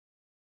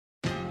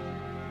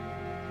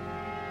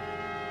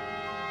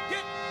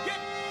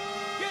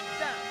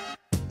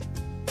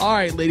All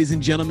right, ladies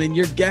and gentlemen,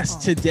 your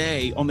guest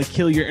today on the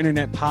Kill Your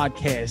Internet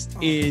podcast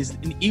is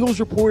an Eagles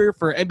reporter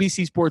for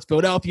NBC Sports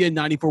Philadelphia,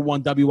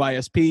 94.1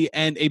 WISP,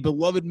 and a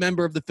beloved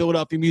member of the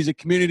Philadelphia music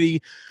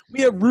community. We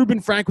have Reuben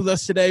Frank with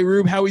us today.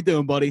 Rube, how we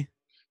doing, buddy?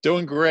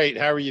 Doing great.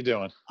 How are you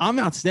doing? I'm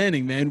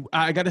outstanding, man.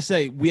 I got to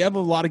say, we have a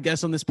lot of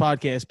guests on this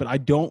podcast, but I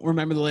don't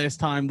remember the last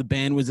time the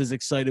band was as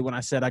excited when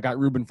I said I got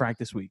Reuben Frank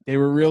this week. They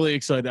were really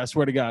excited, I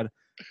swear to God.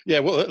 Yeah,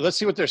 well, let's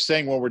see what they're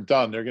saying when we're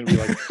done. They're going to be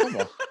like, come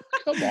on.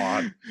 Come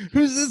on.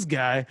 Who's this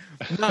guy?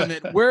 No, man,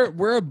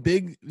 we're a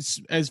big,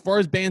 as far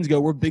as bands go,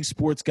 we're big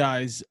sports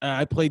guys.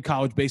 I played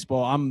college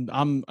baseball.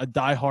 I'm a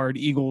diehard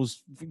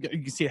Eagles. You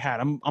can see a hat.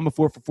 I'm a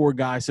 4-for-4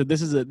 guy. So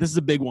this is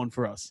a big one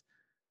for us.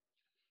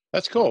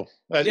 That's cool.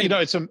 You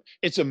know,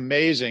 it's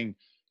amazing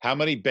how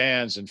many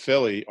bands in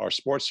Philly are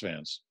sports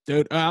fans.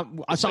 Dude,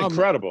 it's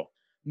incredible.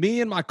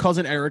 Me and my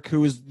cousin Eric,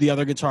 who is the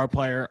other guitar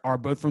player, are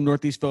both from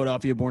Northeast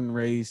Philadelphia, born and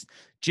raised.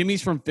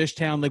 Jimmy's from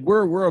Fishtown. Like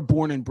we're a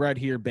born and bred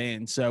here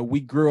band. So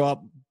we grew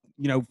up,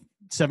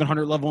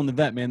 700 level in the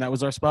vet, man. That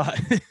was our spot.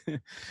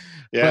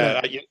 Yeah,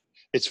 but,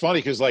 it's funny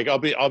because like I'll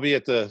be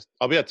at the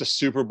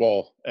Super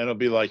Bowl and it'll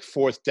be like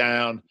fourth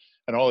down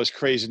and all this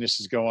craziness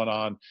is going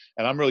on.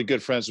 And I'm really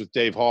good friends with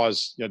Dave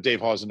Hawes,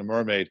 Dave Hawes and the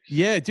Mermaid.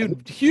 Yeah,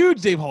 dude,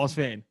 huge Dave Hawes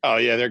fan. Oh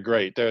yeah, they're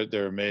great.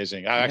 They're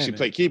amazing. I actually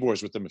played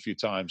keyboards with them a few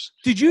times.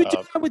 Did you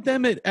do that with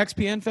them at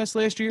XPN Fest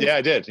last year? Yeah,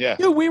 I did. Yeah.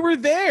 Dude, we were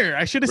there.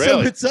 I should have said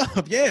what's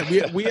up.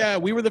 Yeah,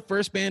 we were the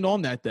first band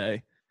on that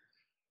day.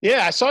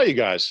 Yeah, I saw you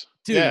guys.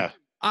 Dude, yeah.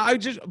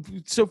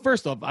 So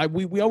first off,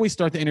 we always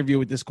start the interview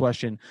with this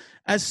question,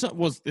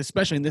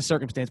 especially in this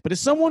circumstance, but as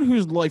someone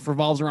whose life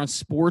revolves around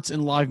sports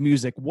and live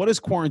music, what has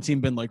quarantine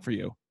been like for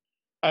you?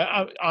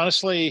 I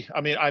honestly,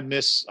 I mean, I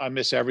miss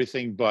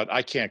everything, but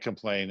I can't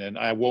complain and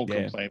I won't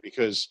complain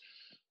because,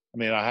 I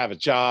mean, I have a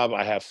job,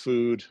 I have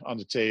food on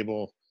the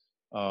table.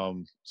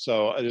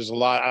 So there's a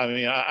lot. I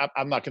mean,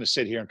 I'm not going to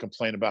sit here and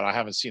complain about I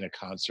haven't seen a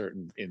concert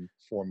in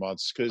 4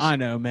 months because I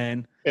know,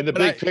 man. In the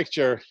big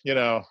picture,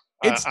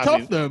 it's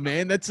tough though,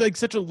 man. That's like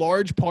such a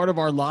large part of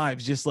our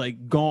lives, just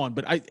like gone.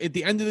 But at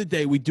the end of the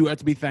day, we do have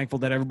to be thankful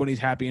that everybody's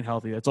happy and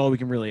healthy. That's all we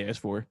can really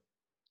ask for.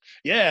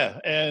 Yeah.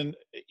 And,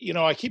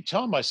 I keep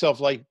telling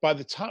myself, like, by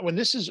the time when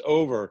this is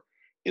over,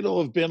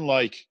 it'll have been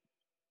like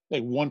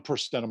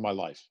 1% of my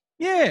life.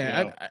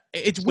 Yeah.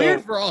 It's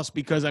weird for us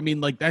because, I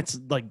mean, like, that's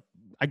like,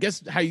 I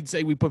guess how you'd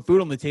say we put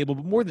food on the table,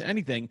 but more than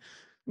anything,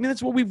 I mean,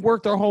 that's what we've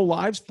worked our whole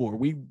lives for.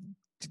 We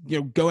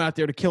go out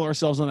there to kill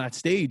ourselves on that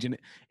stage. And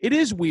it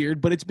is weird,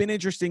 but it's been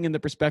interesting in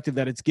the perspective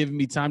that it's given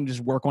me time to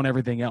just work on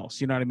everything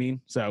else. You know what I mean?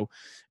 So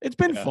it's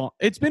been fun.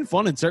 It's been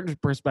fun in certain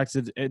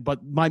perspectives,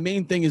 but my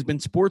main thing has been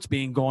sports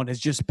being gone has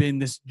just been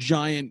this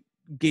giant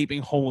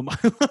gaping hole in my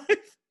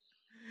life.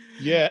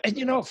 Yeah.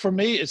 And for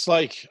me, it's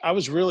like, I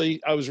was really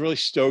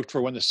stoked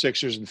for when the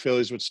Sixers and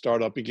Phillies would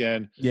start up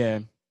again. Yeah.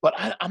 But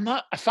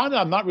I found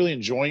that I'm not really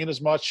enjoying it as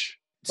much.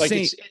 Like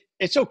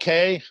it's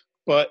okay,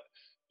 but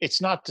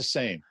it's not the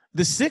same.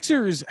 The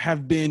Sixers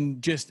have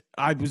been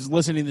I was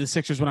listening to the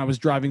Sixers when I was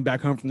driving back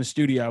home from the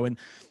studio, and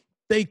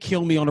they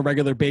kill me on a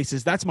regular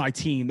basis. That's my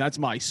team. That's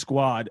my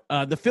squad.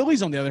 The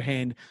Phillies, on the other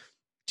hand,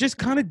 just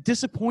kind of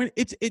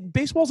disappointed.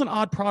 Baseball's an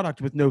odd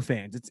product with no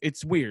fans.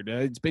 It's weird.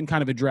 It's been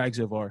kind of a drag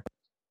so far.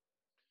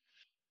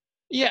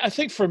 Yeah, I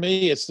think for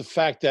me, it's the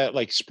fact that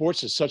like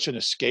sports is such an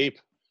escape.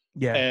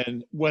 Yeah.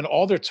 And when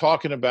all they're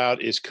talking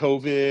about is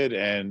COVID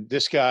and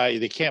this guy,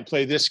 they can't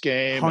play this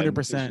game.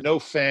 100%. No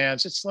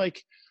fans. It's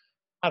like,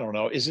 I don't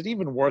know. Is it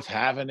even worth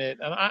having it?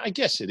 And I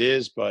guess it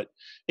is, but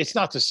it's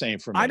not the same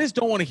for me. I just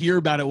don't want to hear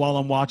about it while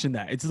I'm watching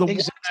that. It's the one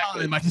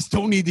time I just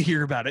don't need to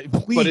hear about it.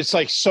 Please. But it's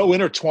like so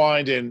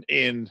intertwined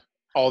in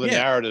all the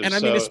narratives. And I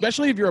mean,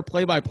 especially if you're a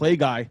play-by-play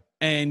guy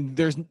and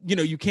there's,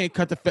 you can't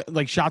cut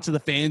the shots of the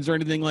fans or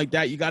anything like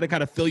that. You got to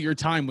kind of fill your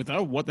time with,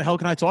 what the hell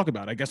can I talk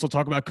about? I guess we'll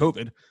talk about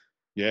COVID.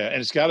 Yeah,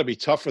 and it's got to be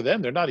tough for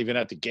them. They're not even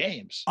at the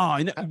games. Oh,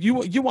 and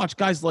you watch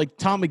guys like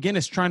Tom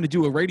McGinnis trying to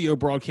do a radio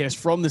broadcast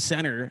from the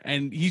center,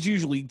 and he's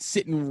usually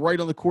sitting right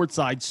on the court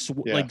side,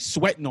 like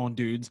sweating on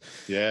dudes.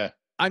 Yeah.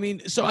 I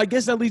mean, so I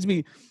guess that leads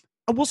me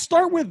 – we'll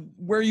start with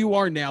where you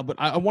are now, but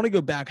I want to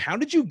go back. How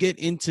did you get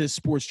into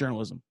sports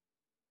journalism?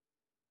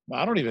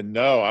 I don't even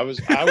know. I was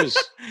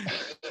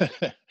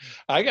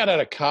I got out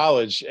of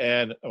college,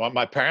 and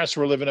my parents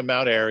were living in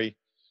Mount Airy.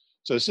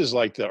 So this is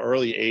like the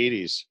early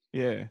 80s.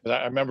 Yeah.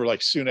 I remember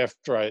like soon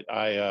after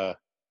I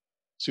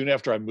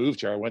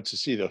moved here, I went to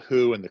see the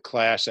Who and the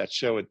Clash, that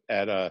show at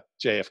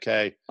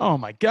JFK. Oh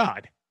my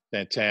God.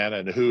 Santana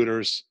and the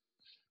Hooters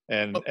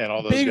and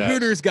all those big guys.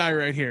 Hooters guy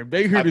right here.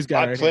 Big Hooters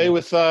guy. I play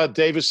with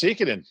David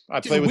Sekinen.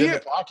 I play with In the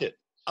Pocket.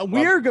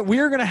 We are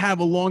going to have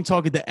a long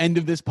talk at the end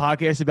of this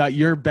podcast about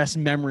your best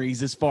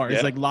memories as far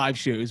as like live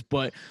shows.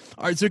 But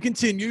all right, so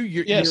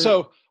continue.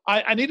 So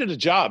I needed a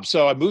job.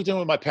 So I moved in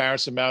with my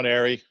parents in Mount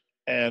Airy.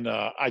 And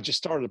I just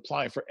started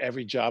applying for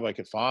every job I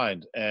could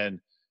find. And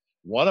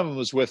one of them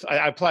was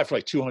I applied for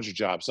like 200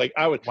 jobs. Like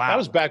that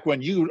was back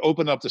when you would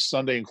open up the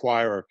Sunday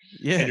Inquirer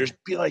and there'd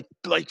be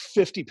like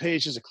 50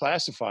 pages of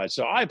classified.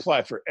 So I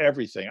applied for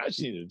everything. I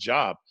just needed a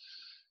job.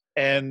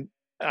 And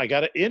I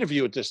got an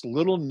interview at this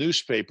little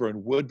newspaper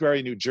in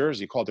Woodbury, New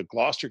Jersey called the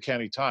Gloucester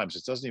County Times.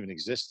 It doesn't even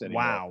exist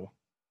anymore. Wow.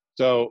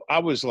 So I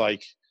was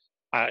like,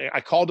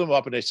 I called them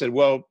up and they said,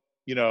 well,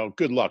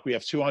 good luck. We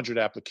have 200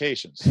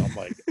 applications. So I'm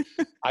like,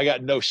 I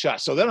got no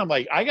shot. So then I'm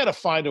like, I got to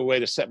find a way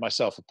to set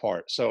myself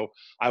apart. So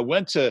I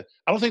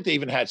don't think they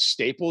even had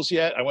Staples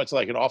yet. I went to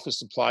like an office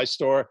supply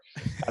store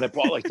and I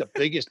bought like the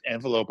biggest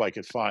envelope I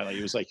could find. Like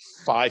it was like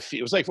 5 feet.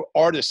 It was like for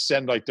artists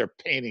send like their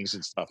paintings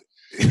and stuff.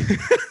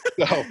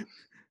 So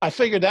I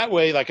figured that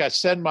way, like I'd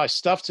send my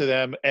stuff to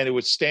them and it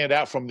would stand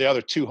out from the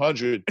other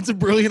 200. It's a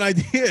brilliant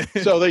idea.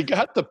 So they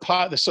got the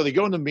pot. So they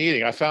go in the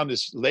meeting. I found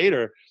this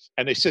later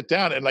and they sit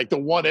down and like the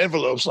one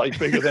envelope's like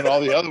bigger than all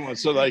the other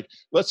ones. So like,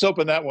 let's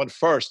open that one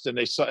first. And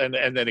they saw, and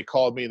then they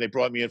called me and they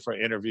brought me in for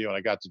an interview and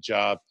I got the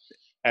job.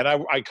 And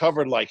I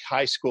covered like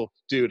high school,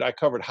 dude. I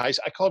covered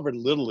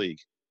Little League.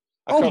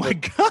 Oh my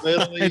God.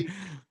 Little League.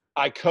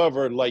 I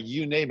covered like,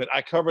 you name it.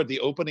 I covered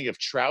the opening of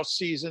trout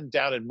season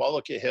down in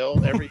Mullica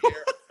Hill every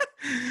year.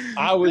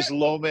 I was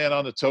low man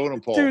on the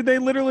totem pole. Dude, they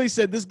literally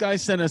said this guy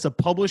sent us a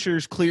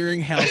publisher's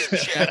clearinghouse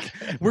check.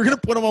 We're going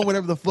to put him on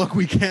whatever the fuck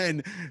we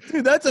can.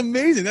 Dude, that's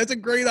amazing. That's a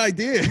great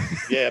idea.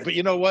 Yeah, but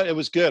you know what? It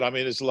was good. I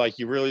mean, it's like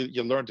you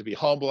learn to be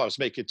humble. I was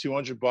making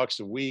 $200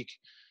 a week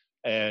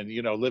and,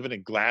 living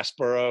in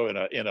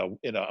Glassboro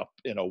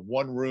in a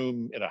one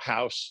room in a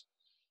house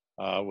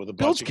with a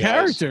bunch of guys.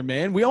 Character,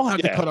 man. We all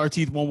have to cut our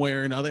teeth one way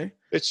or another.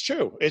 It's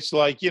true. It's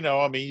like, you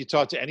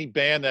talk to any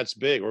band that's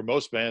big or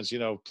most bands,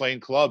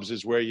 playing clubs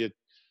is where you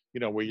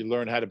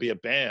learn how to be a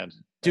band.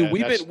 Dude,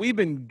 we've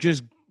been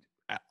just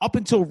up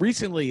until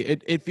recently,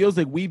 it feels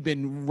like we've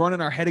been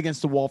running our head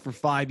against the wall for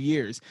 5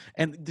 years.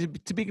 And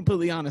to be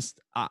completely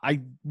honest,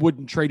 I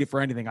wouldn't trade it for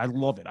anything. I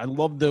love it. I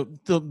love the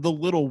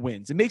little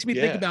wins. It makes me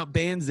think about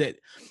bands that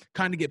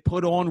kind of get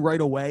put on right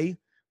away.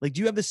 Like,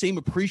 do you have the same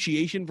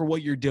appreciation for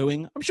what you're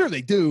doing? I'm sure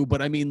they do,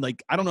 but I mean,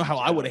 like, I don't know how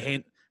I would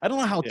have I don't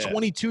know how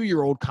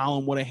 22-year-old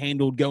Colin would have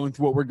handled going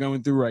through what we're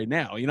going through right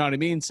now. You know what I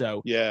mean?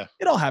 So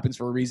it all happens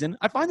for a reason.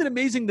 I find it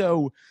amazing,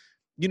 though.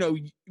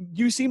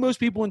 You see most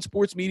people in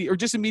sports media or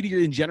just in media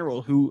in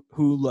general who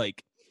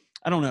like,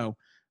 I don't know,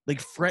 like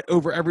fret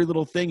over every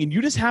little thing. And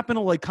you just happen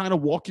to like kind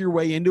of walk your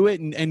way into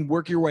it and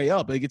work your way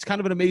up. Like, it's kind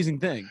of an amazing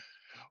thing.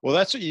 Well,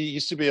 that's what you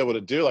used to be able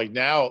to do. Like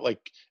now, like,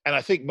 and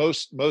I think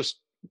most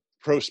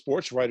pro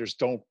sports writers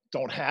don't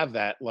have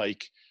that,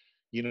 like,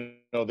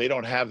 they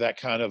don't have that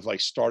kind of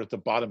like start at the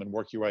bottom and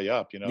work your way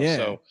up,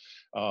 So,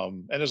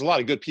 and there's a lot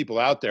of good people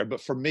out there,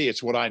 but for me,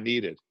 it's what I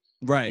needed.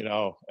 Right.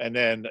 And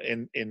then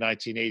in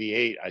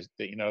 1988,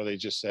 they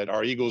just said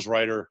our Eagles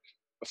writer,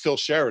 Phil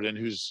Sheridan,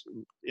 who's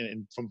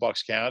from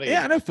Bucks County.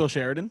 Yeah, I know Phil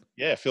Sheridan.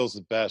 Yeah, Phil's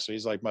the best. So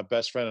he's like my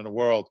best friend in the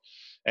world.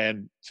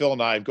 And Phil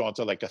and I have gone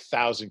to like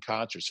 1,000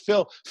 concerts.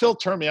 Phil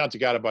turned me on to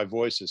Guided by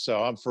Voices,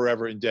 so I'm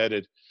forever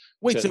indebted.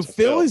 Wait, so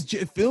Phil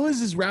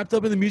is as wrapped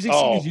up in the music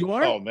scene as you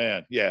are? Oh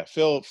man, yeah.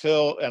 Phil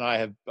and I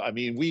have. I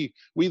mean, we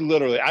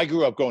literally. I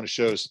grew up going to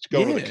shows,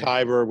 going to the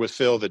Khyber with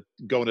Phil,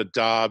 going to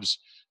Dobbs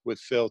with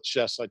Phil,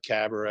 Chestnut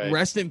Cabaret.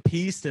 Rest in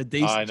peace to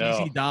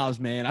DC Dobbs,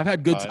 man. I've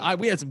had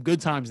we had some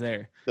good times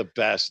there. The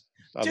best.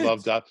 I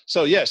love that.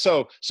 So yeah,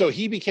 so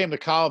he became the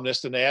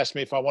columnist, and they asked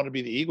me if I wanted to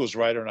be the Eagles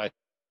writer, and I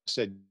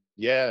said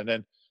yeah, and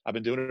then I've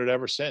been doing it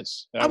ever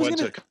since. And I went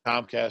to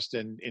Comcast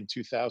in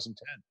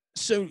 2010.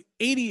 So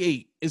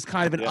 88 is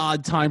kind of an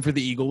odd time for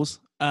the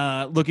Eagles,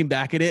 looking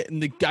back at it.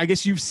 And I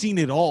guess you've seen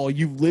it all.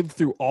 You've lived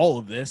through all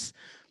of this.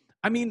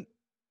 I mean,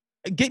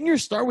 getting your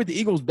start with the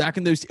Eagles back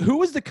in those – who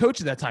was the coach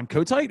at that time?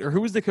 Kotite? Or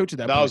who was the coach at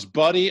that point? That was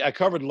Buddy. I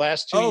covered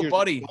last 2 years.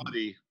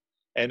 Buddy.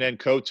 And then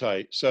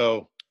Kotite.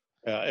 So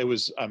it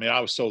was – I mean,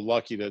 I was so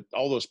lucky that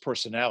all those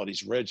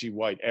personalities, Reggie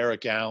White,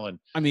 Eric Allen.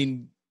 I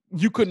mean –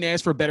 you couldn't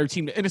ask for a better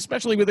team, and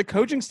especially with a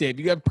coaching staff,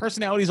 you have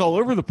personalities all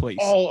over the place.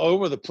 All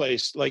over the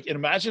place. Like, and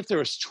imagine if there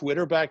was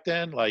Twitter back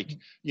then. Like,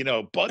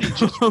 Buddy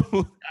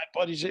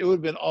it would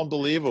have been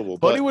unbelievable.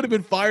 Buddy would have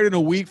been fired in a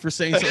week for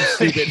saying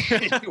something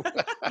stupid.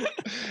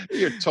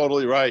 You're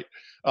totally right.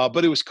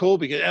 But it was cool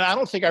and I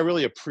don't think I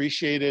really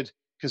appreciated,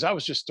 because I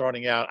was just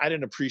starting out. I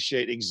didn't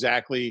appreciate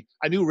exactly.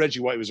 I knew Reggie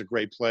White was a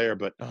great player,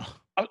 but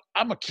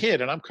I'm a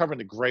kid and I'm covering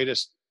the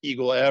greatest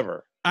Eagle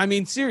ever. I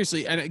mean,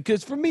 seriously, and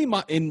because for me,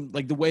 in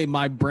like the way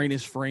my brain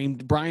is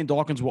framed, Brian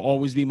Dawkins will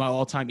always be my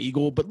all-time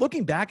Eagle. But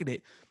looking back at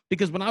it,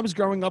 because when I was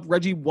growing up,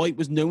 Reggie White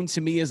was known to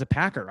me as a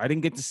Packer. I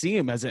didn't get to see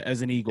him as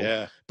an Eagle.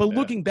 Yeah, but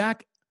looking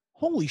back,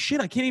 holy shit,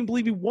 I can't even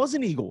believe he was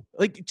an Eagle.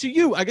 Like, to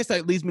you, I guess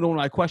that leads me to one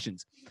of my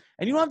questions.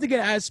 And you don't have to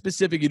get as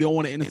specific. You don't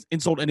want to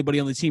insult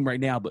anybody on the team right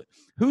now. But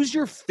who's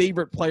your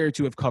favorite player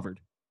to have covered?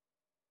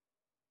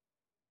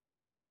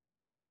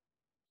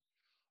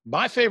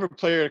 My favorite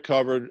player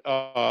covered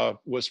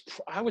was,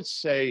 I would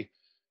say,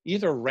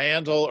 either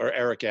Randall or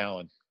Eric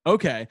Allen.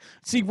 Okay.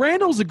 See,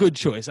 Randall's a good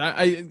choice.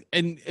 And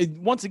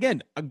once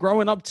again,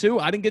 growing up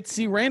too, I didn't get to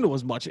see Randall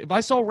as much. If I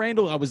saw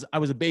Randall, I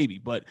was a baby,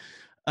 but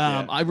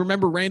I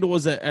remember Randall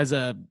as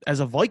a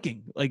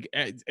Viking. Like,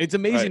 it's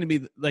amazing to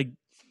me. Like,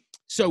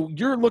 so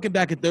you're looking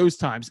back at those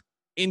times.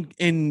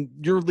 in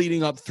you're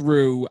leading up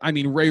through, I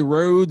mean, Ray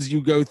Rhodes,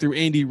 you go through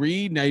Andy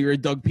Reid, now you're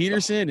at Doug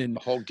Peterson, and the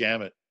whole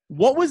gamut.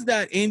 What was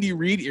that Andy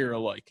Reid era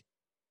like?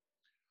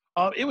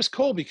 It was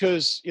cool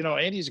because,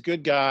 Andy's a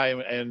good guy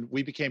and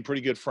we became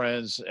pretty good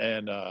friends.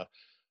 And,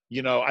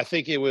 I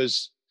think it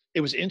was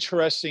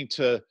interesting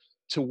to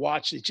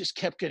watch. It just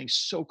kept getting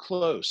so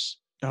close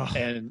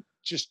and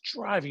just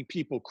driving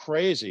people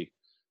crazy.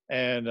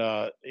 And,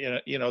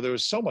 there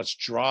was so much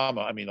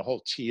drama. I mean, the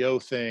whole TO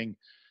thing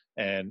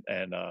and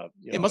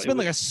it must have been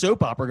like a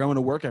soap opera going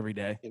to work every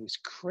day. It was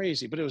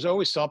crazy, but it was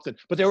always something.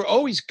 But they were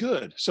always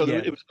good. So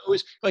it was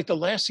always like the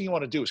last thing you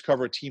want to do is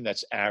cover a team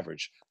that's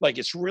average. Like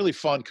it's really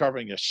fun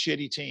covering a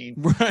shitty team,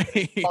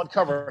 right? Fun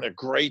covering a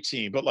great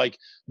team, but like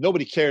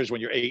nobody cares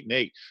when you're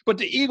 8-8. But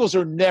the Eagles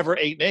are never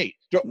 8-8.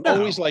 They're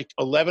always like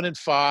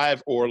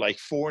 11-5 or like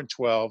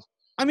 4-12.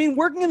 I mean,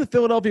 working in the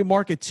Philadelphia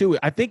market too,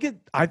 I think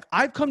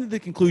I've come to the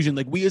conclusion,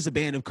 like we as a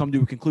band have come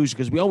to a conclusion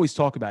because we always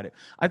talk about it.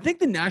 I think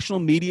the national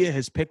media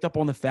has picked up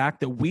on the fact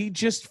that we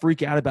just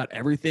freak out about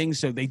everything.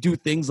 So they do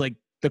things like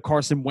the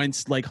Carson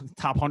Wentz, like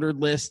top 100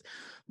 list.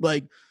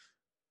 Like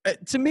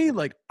to me,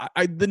 like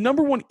the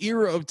number one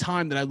era of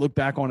time that I look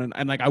back on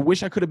and like I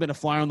wish I could have been a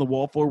fly on the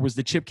wall for was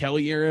the Chip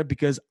Kelly era,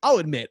 because I'll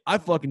admit I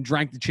fucking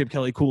drank the Chip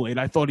Kelly Kool-Aid.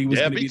 I thought he was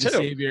going to be the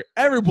savior.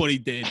 Everybody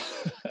did.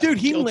 Dude,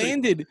 he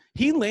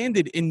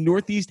landed in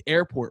Northeast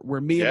Airport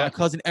where me and my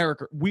cousin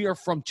Eric, we are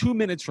from 2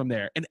 minutes from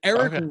there. And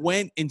Eric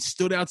went and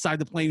stood outside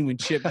the plane when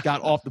Chip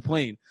got off the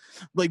plane.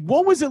 Like,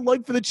 what was it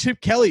like for the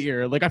Chip Kelly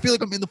era? Like, I feel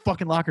like I'm in the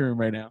fucking locker room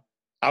right now.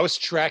 I was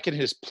tracking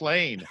his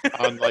plane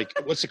on like,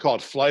 what's it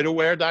called?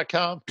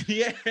 FlightAware.com.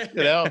 Yeah.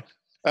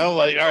 I'm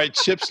like, all right,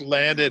 Chip's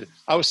landed.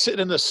 I was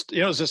sitting in there's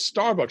a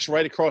Starbucks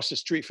right across the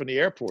street from the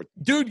airport.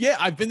 Dude, yeah,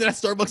 I've been to that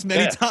Starbucks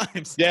many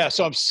times. Yeah,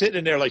 so I'm sitting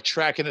in there like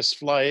tracking his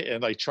flight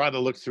and like trying to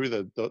look through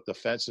the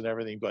fence and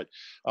everything. But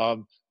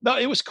no,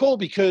 it was cool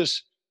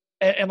because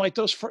and like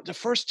the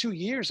first 2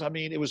 years, I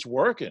mean, it was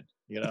working.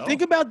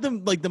 Think about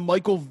the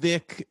Michael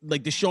Vick,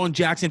 like Deshaun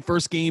Jackson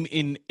first game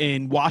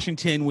in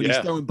Washington when he's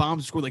throwing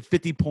bombs, scored like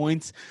 50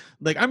 points.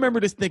 Like I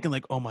remember just thinking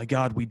like, oh my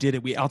God, we did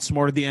it. We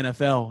outsmarted the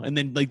NFL. And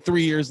then like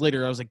 3 years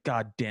later, I was like,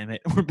 God damn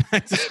it. We're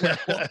back to square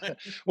one.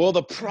 Well,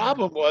 the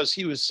problem was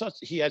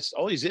he had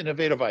all these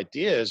innovative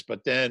ideas,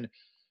 but then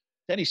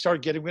he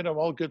started getting rid of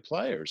all good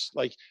players.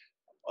 Like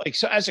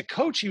so as a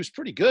coach, he was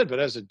pretty good, but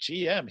as a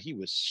GM, he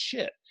was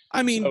shit.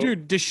 I mean,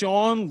 dude,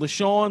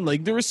 LaShawn,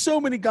 like there were so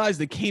many guys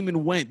that came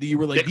and went that you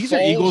were like, Nick these Foles.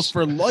 are Eagles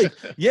for life.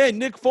 Yeah,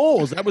 Nick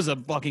Foles. That was a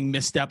fucking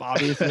misstep,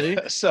 obviously.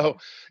 So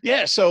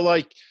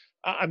like,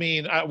 I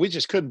mean, we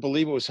just couldn't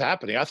believe what was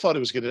happening. I thought it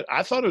was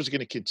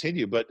gonna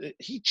continue, but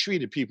he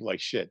treated people like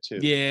shit too.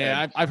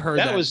 Yeah, I've heard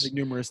that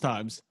numerous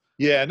times.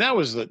 Yeah, and that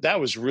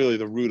was really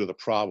the root of the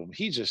problem.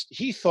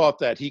 He thought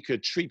that he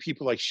could treat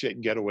people like shit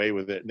and get away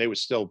with it, and they would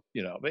still,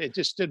 it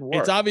just didn't work.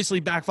 It's obviously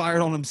backfired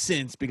on him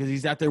since because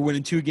he's out there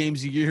winning 2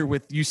 games a year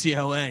with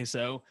UCLA.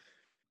 So,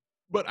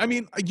 but I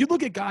mean, you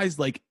look at guys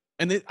like,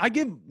 and I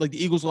give like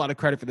the Eagles a lot of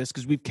credit for this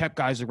because we've kept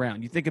guys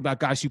around. You think about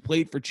guys who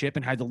played for Chip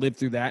and had to live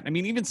through that. I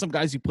mean, even some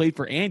guys who played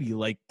for Andy,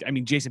 like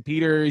Jason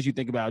Peters. You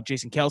think about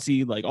Jason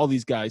Kelce, like all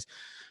these guys,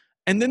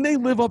 and then they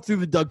live up through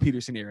the Doug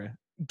Peterson era.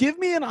 Give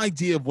me an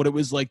idea of what it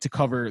was like to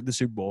cover the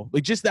Super Bowl,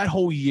 like just that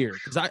whole year.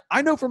 Because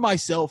I know for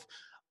myself,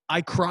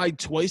 I cried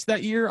twice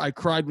that year. I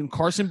cried when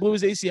Carson blew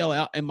his ACL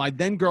out, and my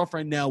then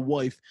girlfriend, now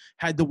wife,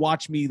 had to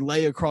watch me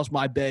lay across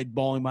my bed,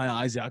 bawling my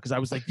eyes out because I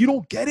was like, "You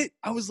don't get it."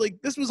 I was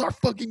like, "This was our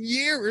fucking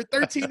year. We're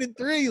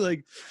 13-3."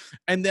 Like,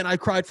 and then I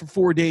cried for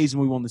 4 days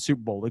and we won the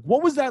Super Bowl. Like,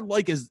 what was that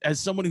like as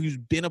someone who's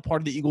been a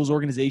part of the Eagles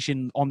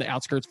organization on the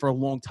outskirts for a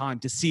long time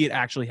to see it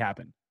actually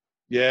happen?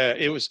 Yeah,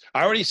 it was.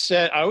 I always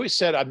said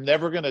I'm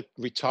never going to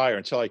retire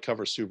until I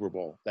cover Super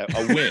Bowl. That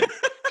a win,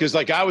 because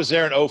like I was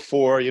there in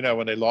 2004,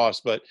 when they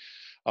lost, but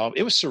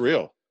it was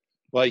surreal.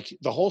 Like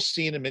the whole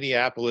scene in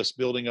Minneapolis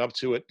building up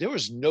to it, there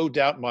was no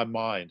doubt in my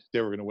mind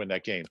they were going to win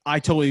that game. I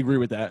totally agree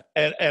with that.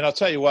 And I'll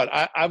tell you what,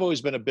 I've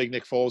always been a big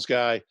Nick Foles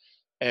guy,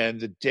 and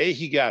the day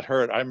he got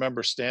hurt, I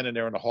remember standing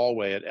there in the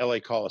hallway at LA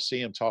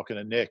Coliseum talking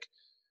to Nick,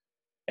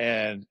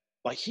 and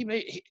like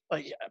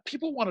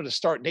people wanted to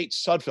start Nate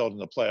Sudfeld in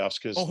the playoffs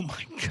because oh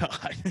my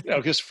God,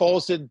 because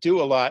Foles didn't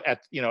do a lot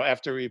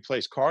after he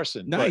replaced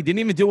Carson. No, he didn't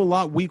even do a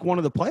lot week 1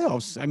 of the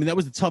playoffs. I mean, that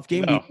was a tough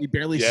game. No. We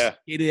barely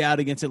skated out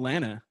against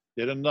Atlanta.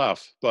 Did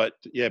enough, but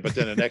then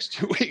the next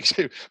 2 weeks.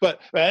 But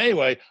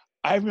anyway,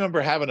 I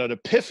remember having an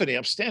epiphany.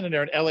 I'm standing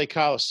there in LA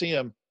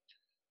Coliseum,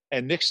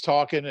 and Nick's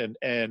talking,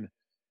 and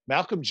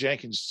Malcolm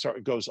Jenkins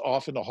goes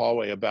off in the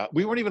hallway about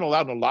we weren't even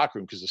allowed in the locker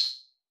room because the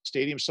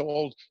stadium's so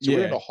old. So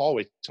we're in the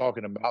hallway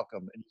talking to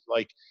Malcolm, and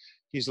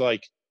he's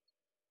like,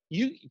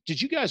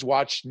 did you guys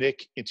watch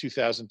Nick in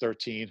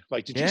 2013?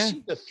 Like, did you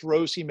see the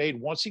throws he made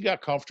once he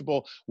got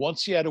comfortable,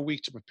 once he had a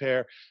week to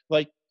prepare?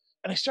 Like,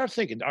 and I started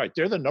thinking, all right,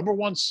 they're the number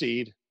 1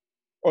 seed,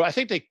 or I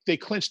think they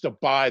clinched a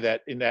bye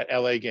in that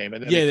LA game,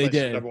 and then they clinched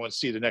the number 1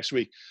 seed the next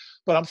week.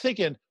 But I'm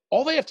thinking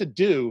all they have to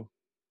do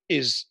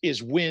is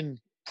win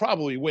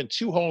probably win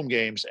 2 home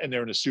games and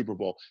they're in the Super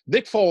Bowl.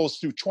 Nick Foles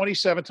threw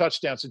 27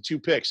 touchdowns and 2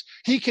 picks.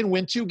 He can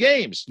win 2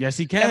 games. Yes,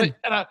 he can.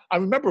 And I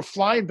remember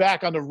flying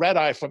back on the red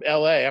eye from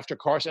L.A. after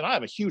Carson.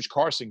 I'm a huge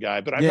Carson guy,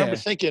 but I remember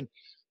thinking,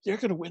 they're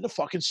going to win the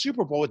fucking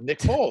Super Bowl with Nick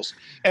Foles.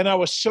 And I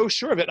was so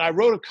sure of it. And I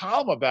wrote a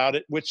column about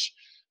it, which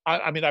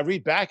I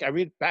read back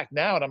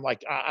now and I'm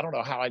like, I don't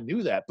know how I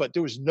knew that, but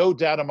there was no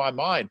doubt in my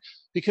mind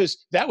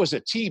because that was a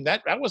team.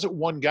 That wasn't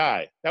one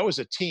guy. That was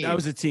a team. That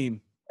was a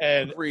team.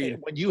 And when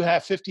you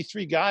have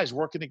 53 guys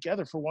working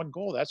together for one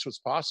goal, that's what's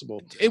possible.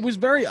 It was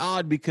very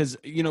odd because,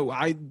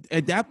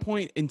 at that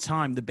point in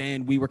time, the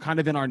band, we were kind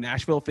of in our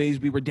Nashville phase.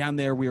 We were down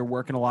there. We were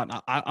working a lot.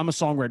 And I'm a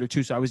songwriter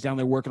too. So I was down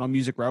there working on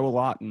Music Row a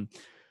lot. And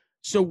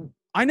so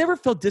I never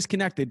felt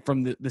disconnected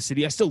from the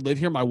city. I still live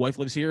here. My wife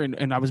lives here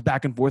and I was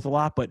back and forth a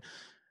lot, but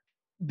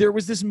there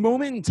was this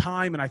moment in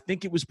time, and I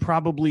think it was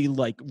probably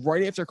like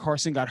right after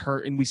Carson got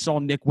hurt and we saw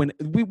Nick win.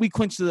 We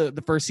clinched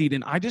the first seed,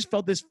 and I just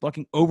felt this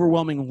fucking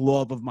overwhelming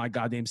love of my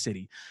goddamn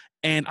city.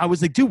 And I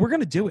was like, dude, we're going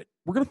to do it.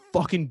 We're going to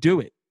fucking do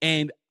it.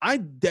 And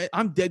I'm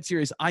dead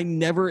serious. I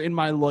never in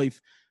my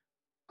life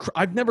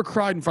I've never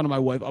cried in front of my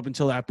wife up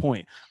until that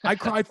point. I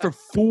cried for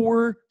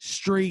 4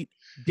 straight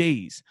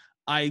days.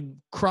 I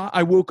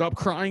woke up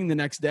crying the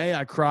next day.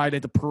 I cried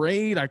at the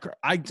parade.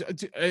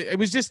 It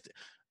was just,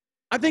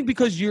 I think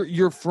because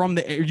you're from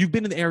the area, you've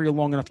been in the area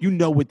long enough, you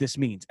know what this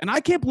means. And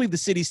I can't believe the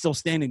city's still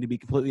standing, to be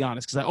completely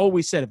honest, because I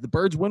always said if the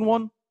Birds win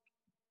one,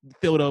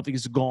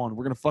 Philadelphia's gone.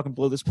 We're going to fucking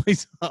blow this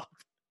place up.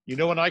 You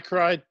know when I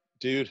cried?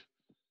 Dude,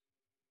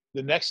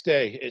 the next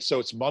day, so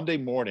it's Monday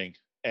morning,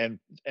 and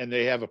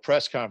they have a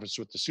press conference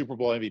with the Super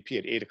Bowl MVP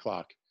at 8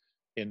 o'clock.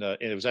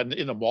 It was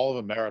in the Mall of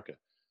America.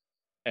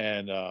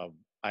 And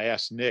I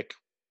asked Nick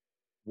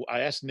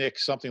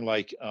something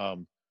like,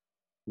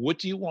 what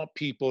do you want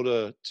people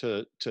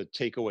to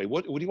take away?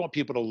 What do you want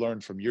people to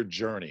learn from your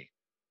journey?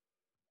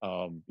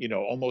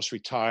 Almost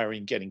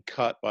retiring, getting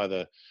cut by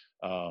the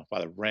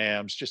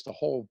Rams, just the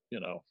whole,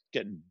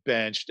 getting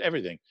benched,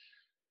 everything.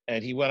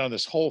 And he went on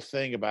this whole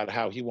thing about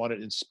how he wanted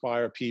to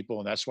inspire people,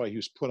 and that's why he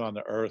was put on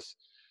the earth.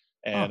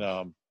 And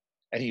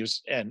and he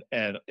was and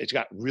it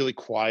got really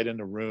quiet in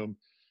the room,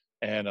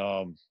 and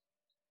I'm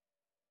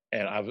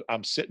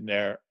sitting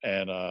there,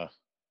 and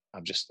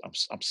I'm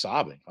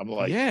sobbing. I'm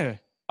like, yeah.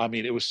 I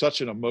mean, it was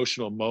such an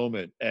emotional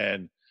moment.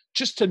 And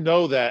just to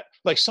know that,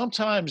 like,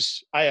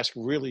 sometimes I ask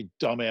really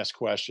dumbass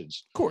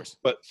questions. Of course.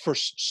 But for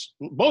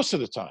most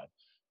of the time.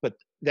 But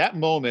that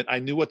moment, I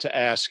knew what to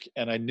ask,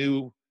 and I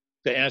knew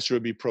the answer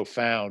would be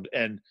profound.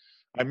 And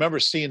I remember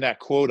seeing that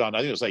quote on, I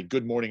think it was like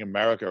Good Morning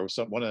America or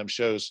one of them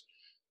shows.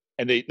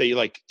 And they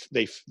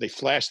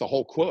flashed the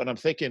whole quote. And I'm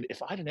thinking,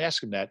 if I didn't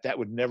ask him that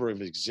would never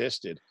have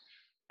existed.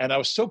 And I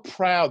was so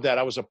proud that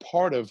I was a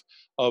part of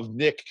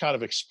Nick kind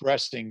of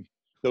expressing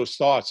those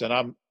thoughts,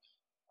 and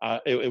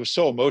it was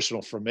so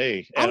emotional for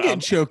me. And I'm getting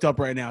choked up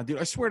right now, dude.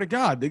 I swear to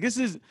God, this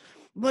is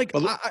like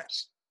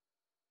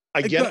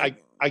I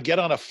get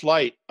on a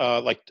flight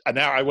like an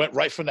hour. I went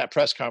right from that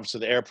press conference to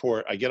the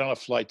airport. I get on a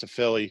flight to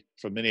Philly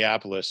from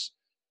Minneapolis.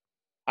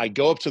 I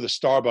go up to the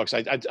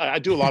Starbucks. I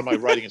do a lot of my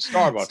writing in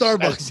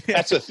Starbucks.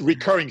 That's a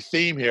recurring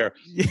theme here.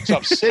 Yeah. So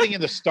I'm sitting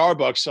in the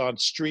Starbucks on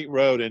Street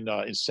Road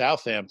in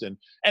Southampton,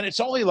 and it's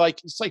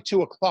like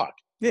 2 o'clock.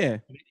 Yeah,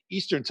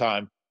 Eastern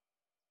time.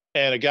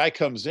 And a guy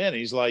comes in, and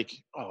he's like,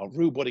 "Oh,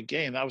 Rube, what a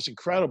game. That was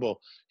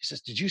incredible." He says,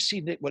 "Did you see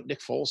what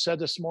Nick Foles said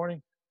this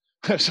morning?"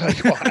 I was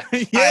like, well,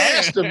 I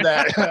asked him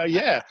that.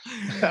 Yeah.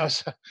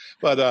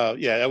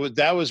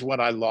 That was when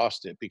I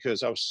lost it,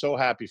 because I was so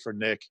happy for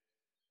Nick.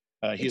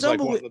 He's like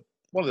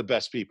one of the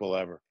best people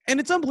ever. And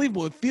it's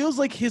unbelievable. It feels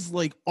like his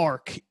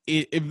arc,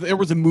 if there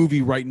was a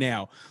movie right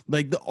now,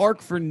 like the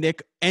arc for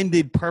Nick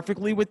ended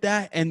perfectly with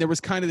that. And there was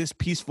kind of this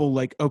peaceful,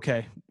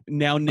 okay,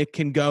 now Nick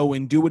can go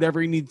and do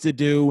whatever he needs to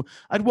do.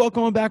 I'd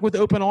welcome him back with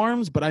open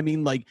arms, but I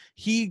mean,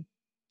 he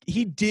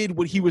did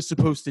what he was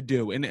supposed to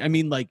do. And I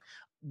mean,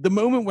 the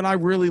moment when I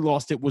really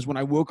lost it was when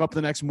I woke up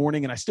the next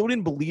morning and I still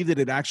didn't believe that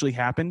it actually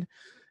happened.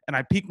 And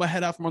I peek my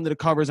head out from under the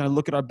covers and I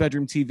look at our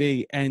bedroom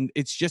TV, and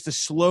it's just a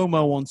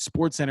slow-mo on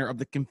SportsCenter of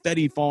the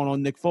confetti falling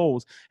on Nick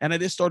Foles. And I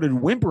just started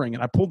whimpering,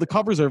 and I pulled the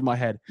covers over my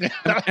head.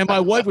 And my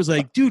wife was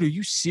like, dude, are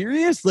you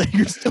serious?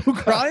 You're still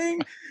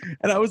crying?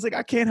 And I was like,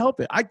 I can't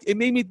help it. It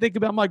made me think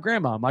about my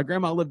grandma. My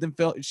grandma lived in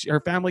her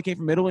family came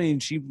from Italy,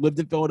 and she lived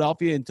in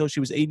Philadelphia until she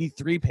was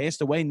 83,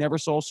 passed away, never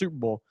saw a Super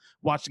Bowl.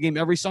 Watched the game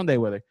every Sunday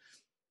with her.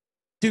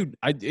 Dude,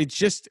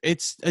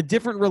 it's a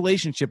different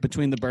relationship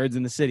between the Birds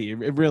and the city.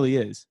 It really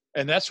is.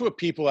 And that's what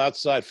people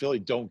outside Philly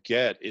don't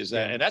get, is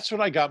that, and that's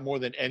what I got more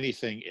than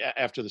anything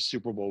after the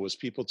Super Bowl, was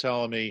people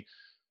telling me,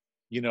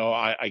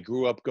 I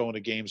grew up going to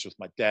games with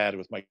my dad,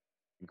 with my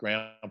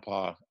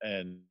grandpa,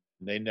 and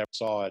they never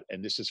saw it,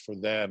 and this is for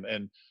them.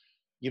 And,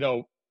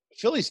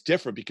 Philly's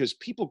different because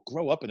people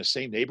grow up in the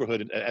same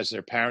neighborhood as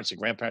their parents and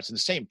grandparents,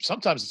 in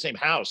sometimes the same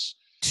house.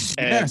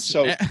 And yes.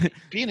 So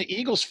being an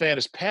Eagles fan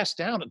is passed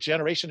down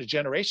generation to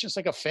generation. It's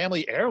like a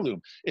family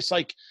heirloom. It's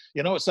like,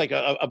 it's like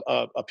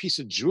a piece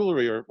of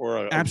jewelry or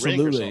a ring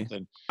or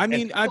something. I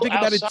mean, I think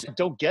about it.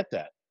 Don't get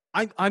that.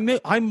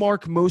 I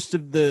mark most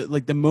of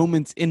the the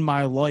moments in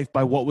my life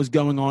by what was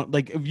going on.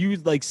 Like if you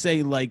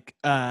say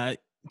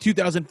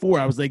 2004,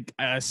 I was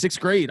sixth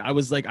grade. I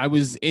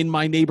was in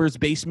my neighbor's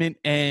basement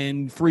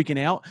and freaking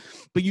out.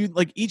 But you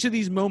each of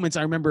these moments,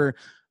 I remember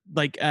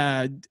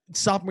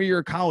sophomore year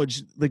of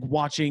college,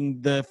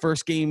 watching the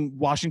first game,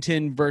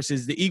 Washington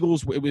versus the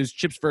Eagles. It was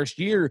Chip's first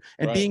year,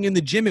 and Right. being in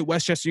the gym at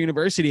Westchester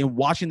University and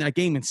watching that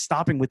game and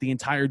stopping with the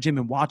entire gym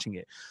and watching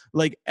it.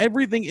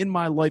 Everything in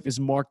my life is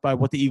marked by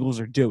what the Eagles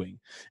are doing.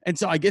 And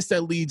so I guess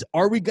that leads,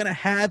 are we going to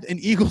have an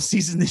Eagles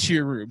season this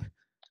year, Rube?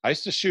 I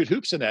used to shoot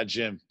hoops in that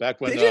gym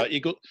back when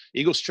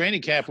Eagles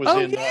training camp was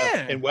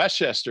in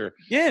Westchester.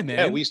 Yeah, man.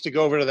 Yeah, we used to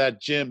go over to that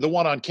gym, the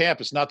one on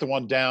campus, not the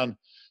one down.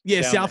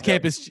 Yeah, South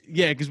Campus.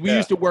 Yeah, because we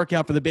used to work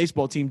out for the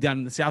baseball team down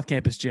in the South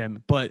Campus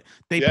gym. But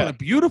they put a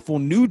beautiful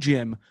new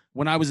gym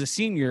when I was a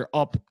senior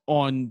up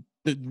on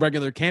the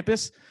regular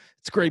campus.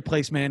 It's a great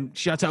place, man.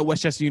 Shouts out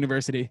Westchester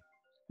University.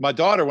 My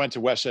daughter went to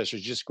Westchester,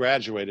 just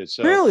graduated.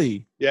 So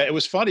really? Yeah, it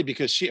was funny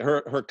because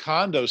her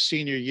condo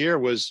senior year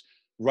was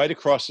right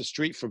across the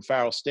street from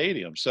Farrell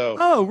Stadium. So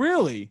oh,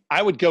 really?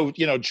 I would go,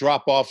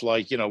 drop off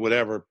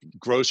whatever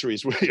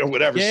groceries or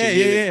whatever.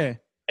 Yeah.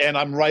 And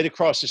I'm right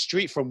across the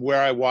street from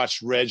where I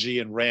watched Reggie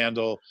and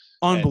Randall.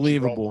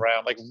 Unbelievable.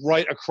 Brown,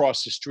 right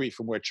across the street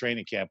from where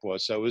training camp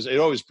was. So it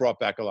always brought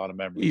back a lot of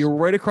memories. You're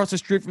right across the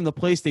street from the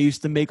place they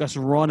used to make us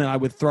run, and I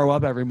would throw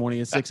up every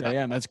morning at 6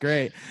 a.m. That's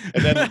great.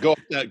 And then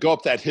go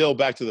up that hill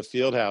back to the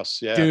field house.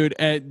 Yeah. Dude,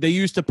 they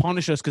used to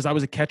punish us because I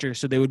was a catcher.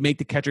 So they would make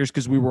the catchers,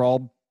 because we were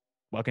all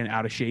fucking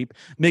out of shape,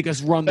 make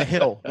us run the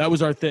hill. That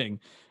was our thing.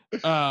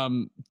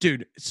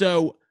 Dude,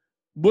 so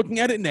looking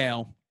at it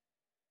now,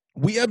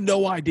 we have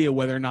no idea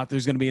whether or not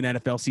there's going to be an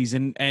NFL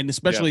season, and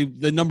especially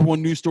the number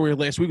one news story of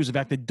last week was the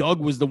fact that Doug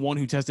was the one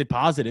who tested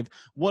positive.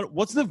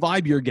 What's the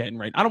vibe you're getting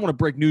right? I don't want to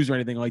break news or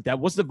anything like that.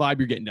 What's the vibe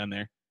you're getting down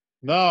there?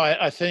 No,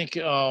 I think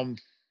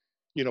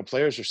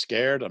players are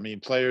scared. I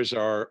mean, players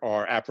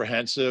are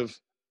apprehensive.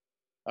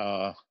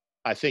 I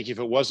think if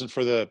it wasn't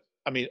for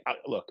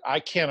look,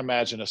 I can't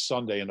imagine a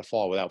Sunday in the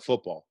fall without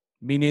football.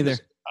 Me neither.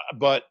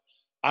 But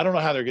I don't know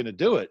how they're going to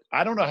do it.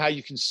 I don't know how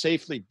you can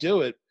safely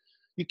do it.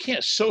 You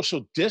can't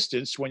social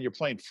distance when you're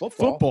playing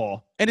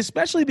football. And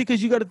especially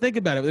because you got to think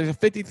about it. There's a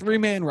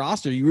 53-man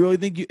roster. You really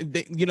think,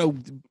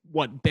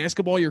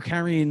 basketball, you're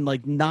carrying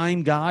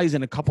 9 guys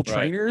and a couple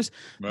trainers.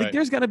 Right.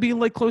 There's got to be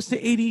close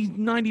to 80,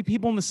 90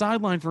 people on the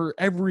sideline for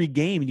every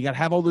game. And you got to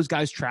have all those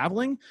guys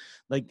traveling.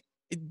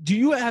 Do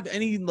you have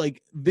any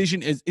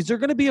vision? Is there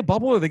going to be a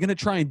bubble? Or are they going to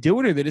try and do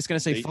it? Or are they just going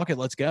to say, fuck it,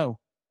 let's go?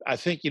 I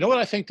think, what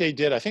I think they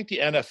did? I think the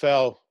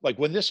NFL,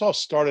 when this all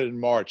started in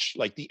March,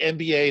 the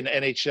NBA and the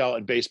NHL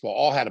and baseball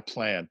all had a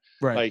plan.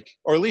 Right.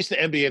 Or at least the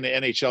NBA and the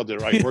NHL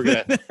did, right? We're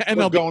going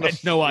to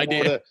no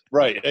idea.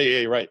 Right.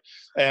 Yeah, right.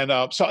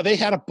 And so they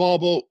had a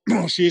bubble.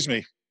 Excuse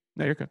me.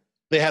 No, you're good.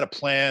 They had a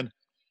plan.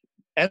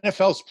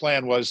 NFL's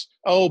plan was,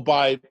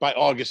 by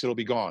August, it'll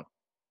be gone.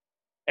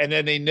 And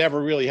then they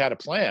never really had a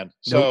plan.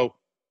 So nope.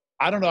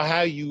 I don't know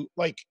how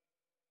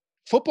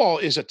football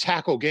is a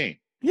tackle game.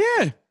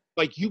 Yeah.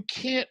 You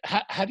can't,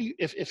 how do you,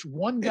 if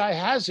one guy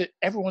has it,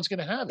 everyone's going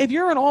to have it. If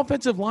you're an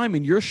offensive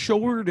lineman, you're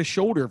shoulder to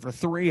shoulder for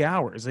 3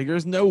 hours.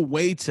 There's no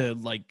way to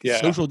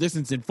social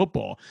distance in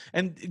football.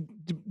 And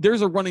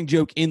there's a running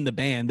joke in the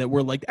band that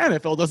we're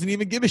NFL doesn't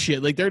even give a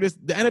shit. The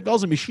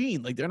NFL's a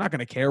machine. They're not going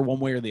to care one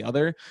way or the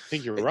other. I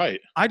think you're right.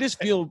 I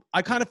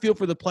kind of feel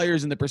for the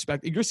players in the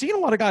perspective. You're seeing a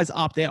lot of guys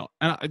opt out.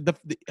 And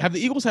have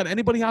the Eagles had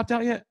anybody opt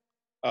out yet?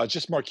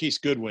 Just Marquise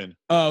Goodwin.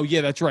 Oh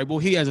yeah, that's right. Well,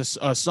 he has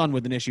a son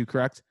with an issue,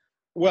 correct?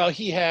 Well,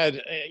 he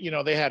had,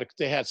 they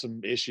had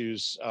some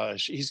issues.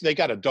 They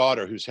got a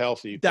daughter who's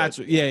healthy.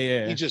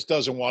 Yeah. He just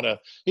doesn't want to.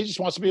 He just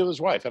wants to be with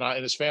his wife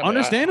and his family.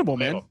 Understandable,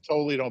 man.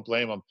 Totally don't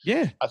blame him.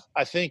 Yeah,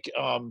 I think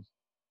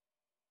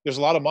there's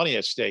a lot of money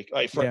at stake.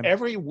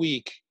 Every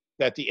week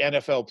that the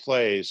NFL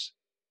plays,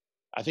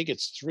 I think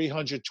it's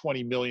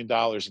 $320 million in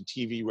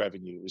TV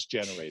revenue is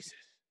generated.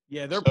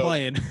 Yeah, they're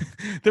playing.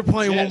 They're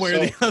playing one way or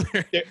the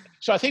other.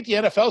 So I think the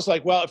NFL's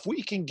if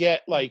we can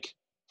get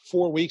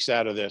 4 weeks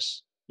out of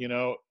this.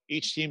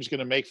 Each team's going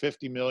to make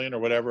 $50 million or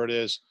whatever it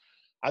is.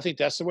 I think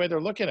that's the way they're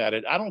looking at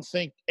it. I don't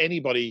think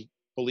anybody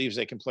believes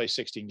they can play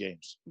 16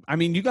 games. I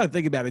mean, you got to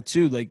think about it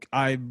too.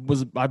 I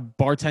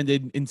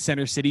bartended in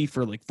Center City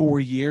for 4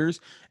 years,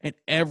 and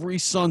every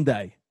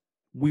Sunday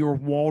we were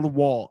wall to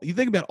wall. You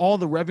think about all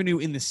the revenue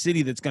in the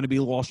city that's going to be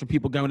lost from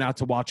people going out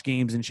to watch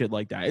games and shit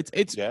like that.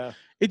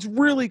 It's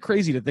really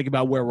crazy to think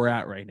about where we're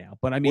at right now.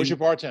 But I mean, where's your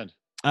bartend?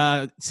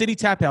 City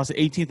Tap House at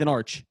 18th and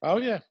Arch. Oh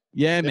yeah.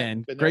 Yeah,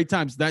 man. Great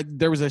times.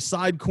 There was a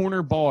side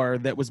corner bar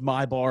that was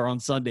my bar on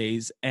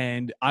Sundays,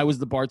 and I was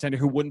the bartender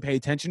who wouldn't pay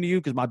attention to you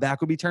because my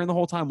back would be turned the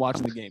whole time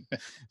watching the game.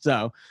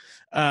 So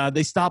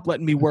they stopped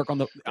letting me work on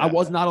the – I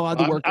was not allowed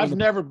to work. I've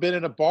never been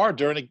in a bar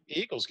during an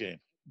Eagles game.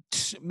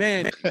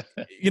 Man,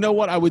 you know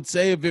what? I would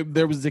say if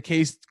there was a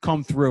case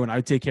come through and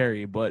I'd take care of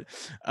you. But,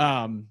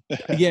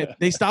 yeah,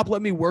 they stopped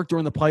letting me work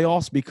during the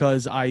playoffs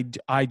because I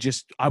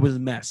was a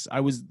mess. I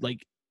was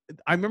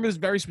I remember this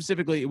very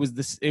specifically. It was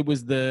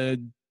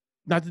the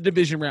not the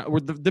division round, or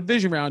the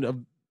division round of,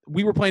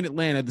 we were playing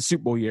Atlanta the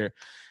Super Bowl year,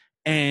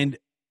 and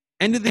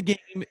end of the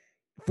game,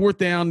 fourth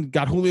down,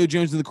 got Julio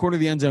Jones in the corner of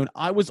the end zone.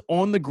 I was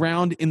on the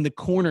ground in the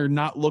corner,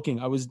 not looking.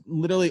 I was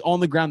literally on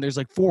the ground. There's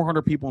like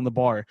 400 people in the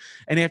bar.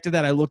 And after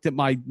that, I looked at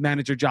my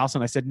manager,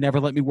 Jocelyn. I said,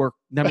 never let me work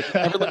a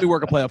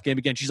playoff game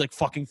again. She's like,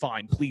 fucking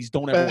fine. Please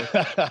don't ever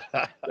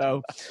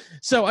work.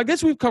 So I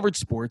guess we've covered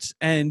sports,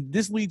 and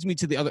this leads me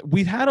to the other.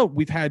 We've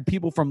had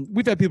people from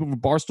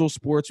Barstool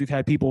Sports. We've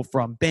had people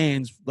from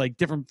bands, like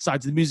different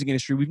sides of the music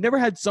industry. We've never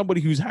had somebody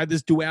who's had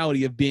this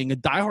duality of being a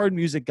diehard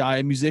music guy,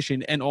 a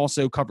musician, and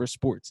also covers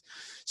sports.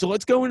 So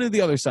let's go into the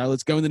other side.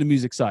 Let's go into the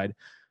music side.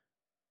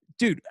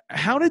 Dude,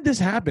 how did this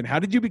happen? How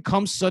did you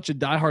become such a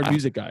diehard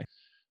music guy?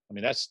 I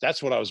mean,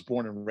 that's what I was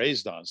born and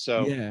raised on.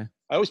 So yeah.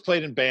 I always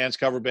played in bands,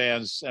 cover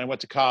bands, and I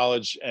went to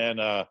college, and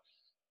I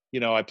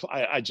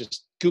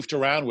just goofed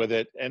around with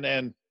it. And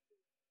then,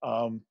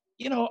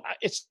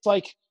 it's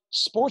like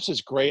sports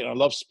is great, and I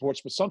love sports,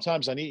 but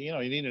sometimes you need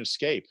an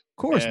escape.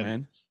 Of course, and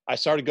man. I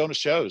started going to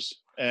shows,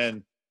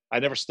 and I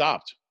never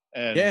stopped.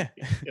 And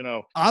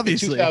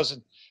obviously,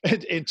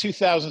 in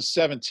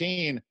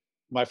 2017,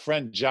 my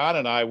friend John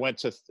and I went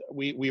to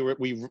we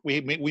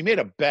made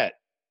a bet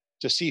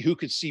to see who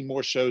could see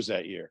more shows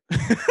that year.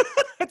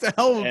 That's a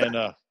hell of a bet.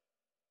 And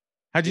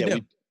how'd you do?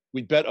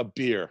 We bet a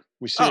beer.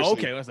 We seriously,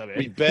 okay, what's that?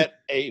 We bet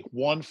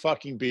one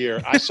fucking beer.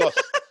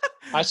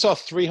 I saw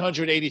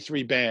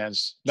 383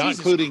 bands, not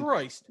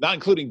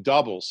including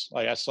doubles.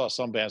 Like I saw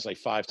some bands like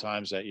 5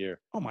 times that year.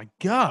 Oh my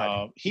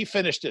God. He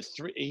finished at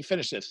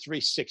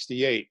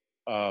 368.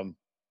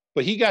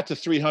 But he got to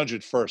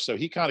 300 first, so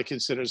he kind of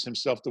considers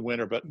himself the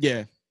winner. But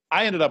yeah,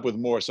 I ended up with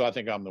more, so I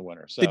think I'm the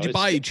winner. So did you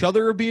buy each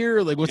other a beer?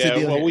 Or like, what's the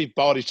deal? Well, we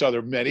bought each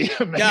other many.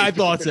 Yeah, I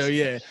thought so.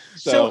 Yeah.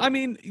 So I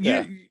mean,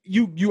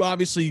 you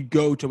obviously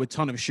go to a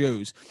ton of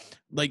shows,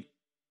 like,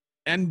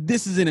 and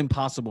this is an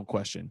impossible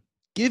question.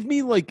 Give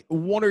me like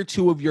 1 or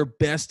 2 of your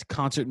best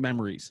concert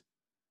memories.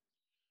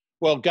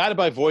 Well, Guided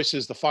by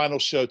Voices, the final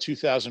show,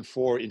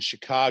 2004 in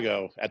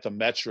Chicago at the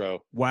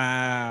Metro.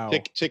 Wow!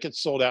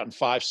 Tickets sold out in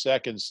 5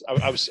 seconds.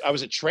 I was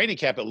at training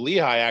camp at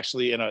Lehigh,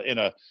 actually, in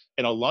a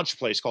lunch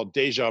place called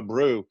Deja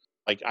Brew.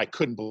 Like I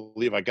couldn't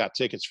believe I got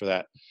tickets for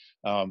that.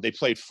 They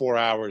played 4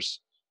 hours,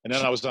 and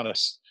then I was on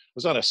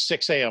a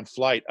 6 a.m.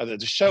 flight.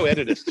 The show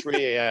ended at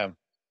 3 a.m.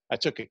 I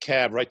took a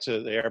cab right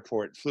to the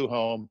airport, flew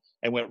home,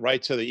 and went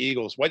right to the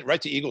Eagles. Went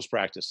right to Eagles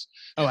practice.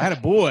 Oh, I had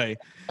a boy.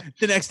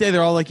 The next day,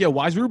 they're all like, "Yo,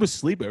 why's Ruba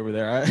asleep over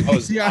there?" I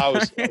was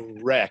a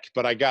wreck,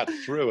 but I got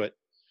through it.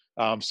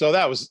 So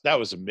that was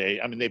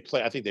amazing. I mean,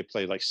 I think they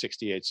played like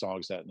 68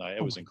 songs that night.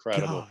 It was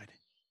incredible.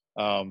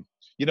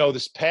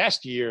 This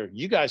past year,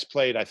 you guys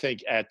played, I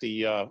think, at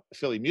the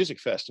Philly Music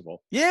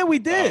Festival. Yeah, we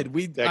did.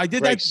 I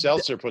did. Greg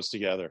Seltzer puts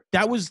together.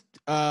 That was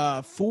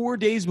 4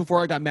 days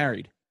before I got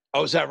married.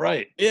 Oh, is that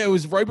right? Yeah, it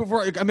was right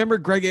before. I remember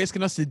Greg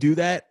asking us to do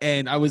that,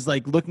 and I was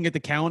like looking at the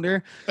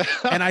calendar,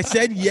 and I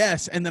said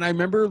yes. And then I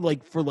remember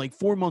like for like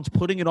 4 months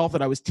putting it off,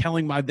 and I was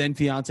telling my then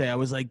fiance, I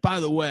was like,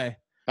 by the way,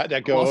 how'd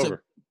that go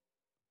over?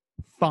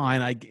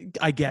 Fine,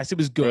 I guess it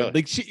was good. Really?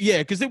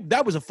 Like, because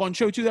that was a fun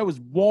show too. That was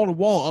wall to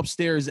wall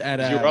upstairs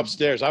at. You were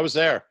upstairs. I was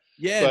there.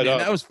 Yeah, man,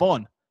 that was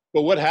fun.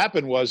 But what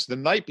happened was the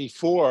night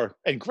before,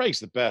 and Greg's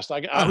the best.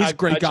 He's a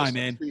great guy,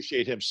 man. I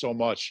appreciate him so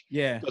much.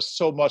 Yeah. Does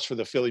so much for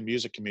the Philly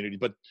music community.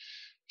 But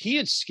he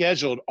had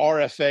scheduled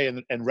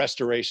RFA and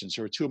Restorations,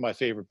 who are 2 of my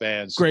favorite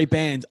bands. Great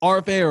bands.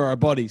 RFA are our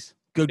buddies.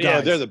 Good guys.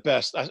 Yeah, they're the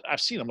best. I've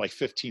seen them like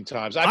 15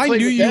 times. I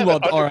knew you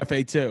loved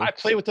RFA too. I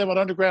played with them on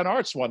Underground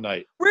Arts one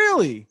night.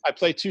 Really? I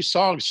played 2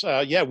 songs.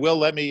 Will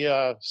let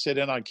me sit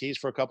in on keys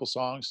for a couple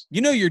songs. You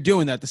know you're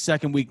doing that the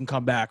second we can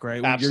come back,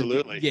 right?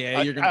 Absolutely.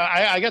 You're gonna.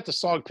 I got the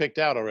song picked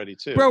out already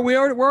too. Bro, we're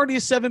already a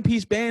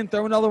 7-piece band.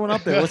 Throw another one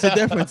up there. What's the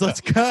difference? Let's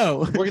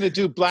go. We're gonna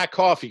do Black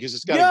Coffee because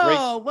it's got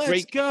a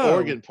great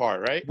organ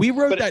part, right? We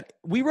wrote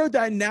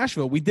that in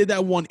Nashville. We did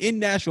that one in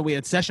Nashville. We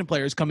had session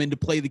players come in to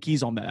play the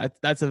keys on that.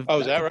 Is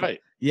that right?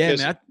 Yeah,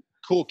 man.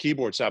 Cool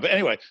keyboard sound. But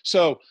anyway,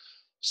 so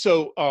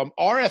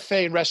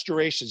RFA and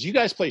Restorations, you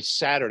guys played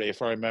Saturday,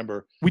 if I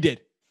remember. We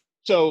did.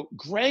 So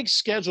Greg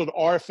scheduled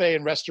RFA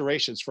and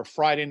Restorations for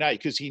Friday night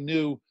because he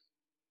knew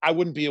I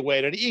wouldn't be away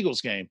at an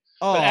Eagles game.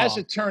 Oh. But as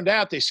it turned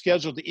out, they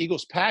scheduled the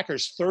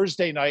Eagles-Packers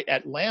Thursday night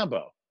at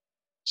Lambeau.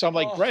 So I'm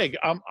like, Greg,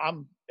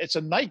 it's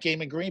a night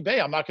game in Green Bay.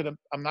 I'm not gonna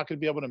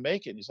be able to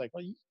make it. And he's like,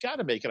 well, you got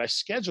to make it. I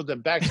scheduled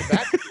them back to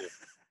back with you.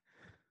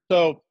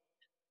 So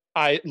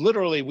I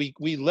literally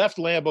we left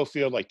Lambeau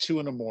Field like 2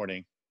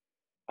 a.m.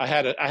 I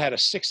had a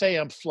 6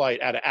 a.m.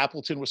 flight out of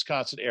Appleton,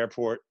 Wisconsin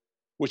airport,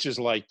 which is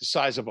like the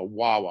size of a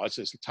Wawa. It's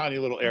this tiny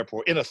little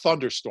airport in a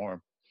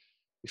thunderstorm.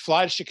 We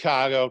fly to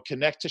Chicago,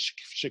 connect to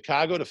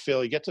Chicago to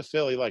Philly, get to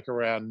Philly like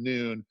around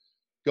noon,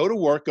 go to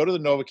work, go to the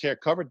NovaCare,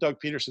 cover Doug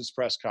Peterson's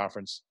press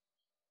conference,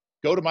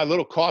 go to my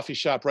little coffee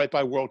shop right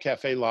by World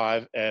Cafe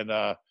Live and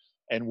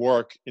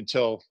work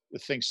until the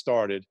thing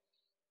started.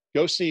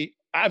 Go see.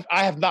 I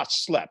have not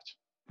slept.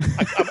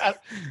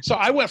 So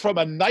I went from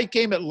a night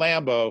game at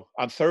Lambeau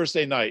on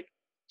Thursday night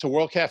to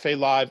World Cafe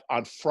Live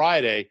on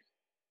Friday.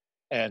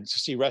 and to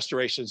see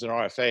Restorations and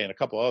RFA and a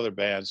couple other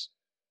bands.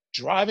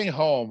 Driving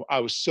home,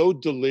 I was so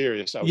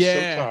delirious. I was so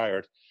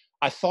tired.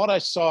 I thought I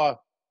saw.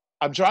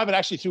 I'm driving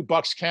actually through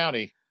Bucks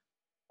County,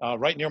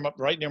 right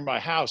near my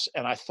house,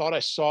 and I thought I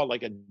saw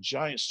like a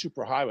giant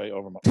superhighway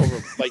over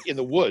like in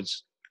the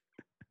woods.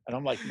 And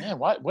I'm like, man,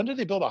 when did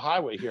they build a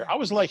highway here? I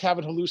was like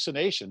having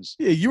hallucinations.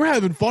 Yeah, you were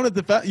having fun at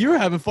the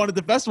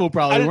festival,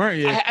 probably, weren't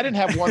you? I didn't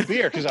have one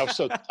beer because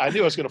I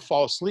knew I was going to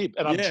fall asleep.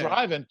 And I'm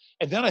driving,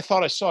 and then I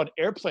thought I saw an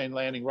airplane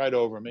landing right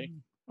over me.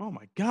 Oh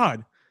my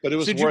God! But it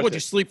was. So did you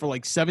sleep for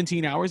like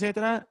 17 hours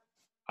after that?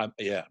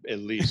 Yeah, at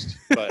least.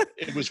 But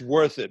it was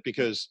worth it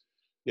because,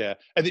 yeah.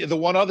 And the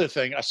one other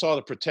thing, I saw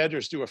the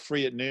Pretenders do a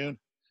Free at Noon.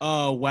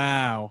 Oh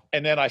wow!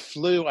 And then I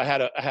flew. I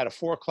had a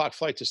 4:00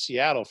 flight to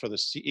Seattle for the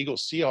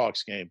Eagles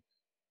Seahawks game,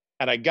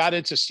 and I got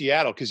into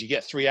Seattle because you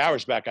get 3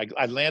 hours back.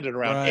 I landed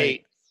around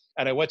 8,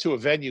 and I went to a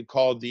venue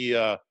called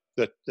the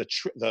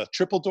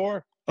Triple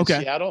Door in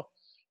Seattle,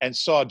 and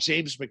saw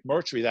James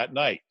McMurtry that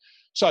night.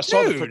 So I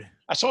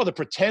saw the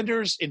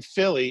Pretenders in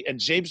Philly and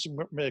James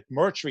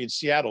McMurtry in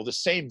Seattle the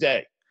same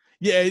day.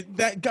 Yeah,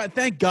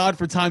 thank God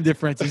for time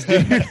differences,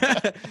 dude.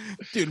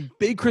 Dude,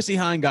 big Chrissy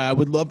Hine guy.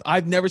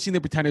 I've never seen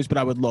the Pretenders, but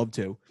I would love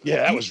to. Yeah,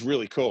 that was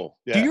really cool.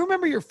 Yeah. Do you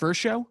remember your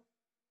first show?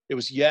 It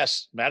was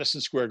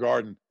Madison Square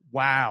Garden.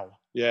 Wow.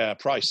 Yeah,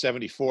 probably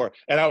 74.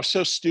 And I was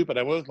so stupid.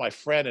 I went with my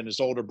friend and his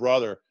older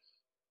brother,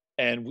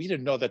 and we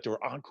didn't know that there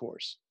were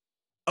encores.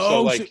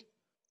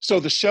 So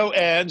the show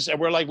ends, and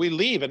we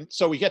leave, and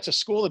so we get to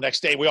school the next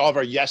day. We all have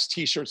our Yes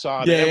T-shirts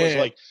on, and it was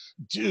like,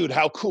 dude,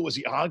 how cool was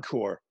the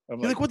encore? You're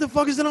like, what the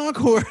fuck is an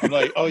encore? I'm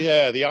like, oh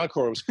yeah, the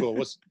encore was cool.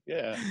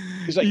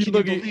 He's like, can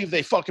you believe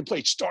they fucking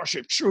played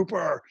Starship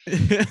Trooper?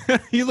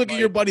 You look at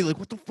your buddy like,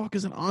 what the fuck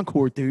is an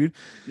encore, dude?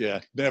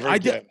 Yeah, never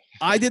again.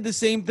 I did the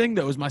same thing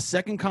though. It was my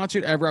second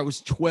concert ever. I was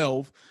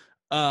 12.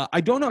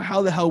 I don't know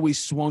how the hell we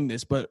swung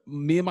this, but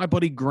me and my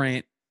buddy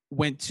Grant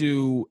went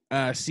to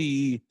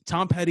see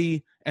Tom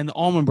Petty and the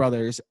Allman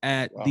Brothers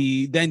at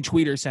the then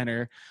Tweeter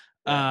Center.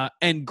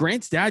 And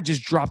Grant's dad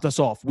just dropped us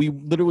off. We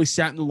literally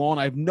sat in the lawn.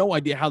 I have no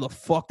idea how the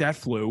fuck that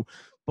flew,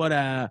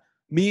 but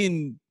me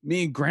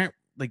and Grant,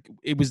 like,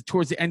 it was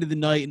towards the end of the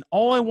night, and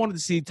all I wanted to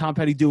see Tom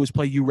Petty do was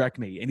play "You Wreck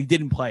Me," and he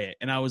didn't play it.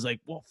 And I was like,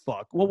 well,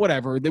 fuck, well,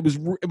 whatever. It was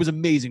an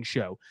amazing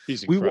show.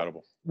 He's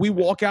incredible. We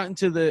walk out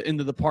into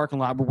the parking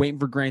lot. We're waiting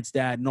for Grant's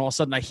dad, and all of a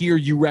sudden I hear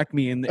 "You Wreck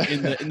Me" in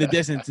the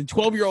distance. And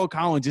 12-year-old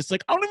Colin just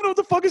like, I don't even know what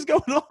the fuck is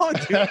going on,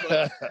 dude.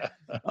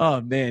 But,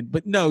 oh man,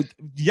 but no,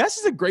 Yes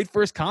is a great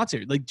first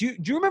concert. Like, do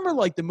you remember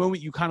like the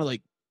moment you kind of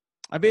like?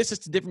 I've asked this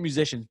to different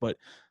musicians, but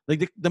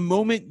like the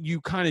moment you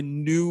kind of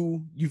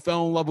knew you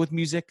fell in love with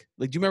music.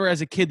 Like, do you remember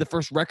as a kid the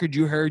first record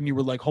you heard and you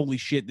were like, holy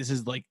shit, this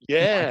is like my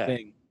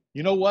thing?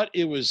 You know what?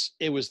 It was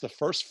the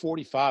first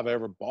 45 I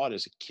ever bought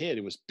as a kid.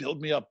 It was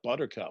Build Me Up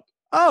Buttercup.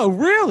 Oh,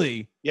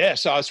 really? Yeah.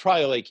 So I was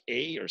probably like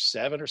 8 or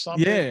 7 or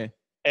something. Yeah.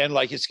 And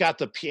like, it's got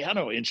the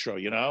piano intro,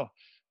 you know?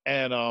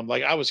 And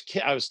like I was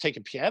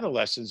taking piano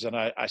lessons, and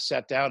I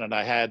sat down and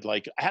I had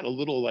a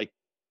little like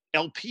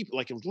LP,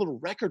 like a little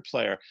record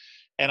player.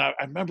 And I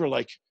remember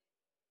like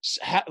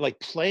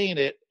playing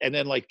it and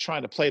then like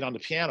trying to play it on the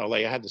piano.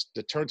 Like I had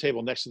the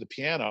turntable next to the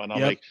piano, and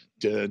I'm like,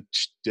 dun,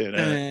 dun,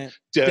 dun,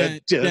 dun,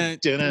 dun,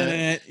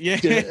 dun,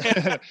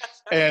 yeah.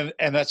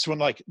 And that's when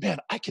like, man,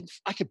 I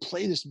can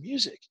play this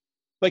music.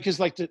 Like,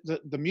 cause like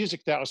the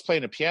music that I was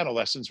playing in piano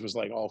lessons was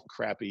like all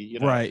crappy, you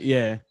know? Right.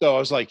 Yeah. So I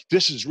was like,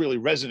 this is really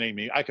resonating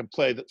me. I can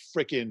play the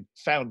freaking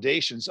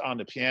foundations on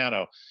the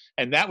piano.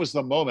 And that was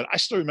the moment. I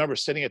still remember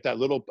sitting at I had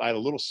a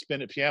little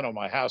spinet piano in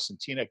my house in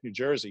Teaneck, New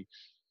Jersey.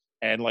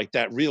 And like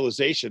that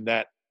realization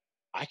that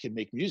I can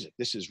make music.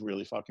 This is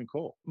really fucking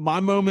cool.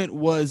 My moment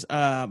was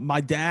my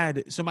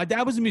dad. So my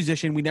dad was a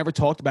musician. We never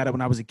talked about it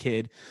when I was a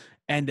kid.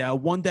 And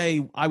one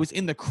day I was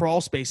in the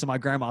crawl space of my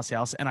grandma's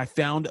house, and I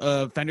found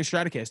a Fender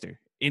Stratocaster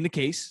in the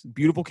case,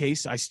 beautiful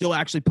case. I still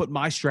actually put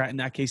my Strat in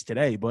that case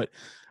today. But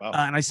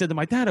and I said to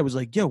my dad, I was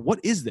like, yo, what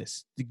is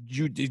this?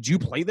 Did you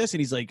play this? And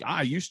he's like,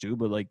 I used to,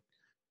 but like,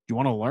 do you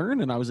want to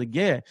learn? And I was like,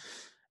 yeah.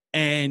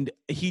 And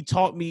he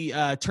taught me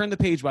Turn the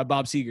Page by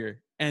Bob Seger.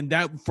 And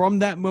that from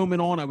that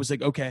moment on, I was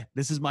like, okay,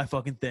 this is my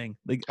fucking thing.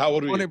 Like, how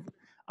old were you?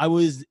 I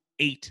was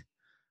 8.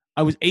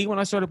 I was 8 when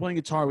I started playing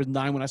guitar. I was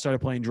 9 when I started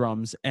playing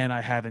drums, and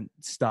I haven't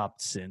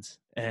stopped since.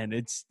 And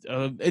it's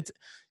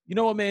you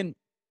know what, man?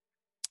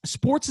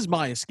 Sports is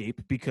my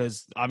escape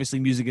because obviously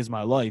music is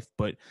my life.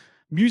 But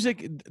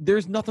music,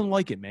 there's nothing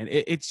like it, man.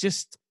 It's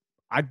just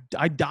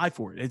I die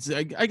for it.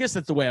 I guess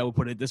that's the way I would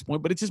put it at this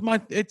point. But it's just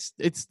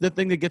it's the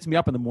thing that gets me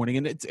up in the morning,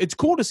 and it's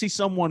cool to see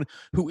someone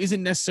who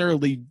isn't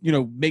necessarily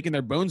making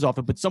their bones off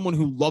it, but someone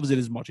who loves it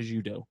as much as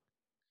you do.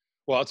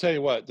 Well, I'll tell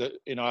you what,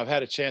 I've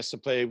had a chance to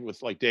play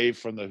with like Dave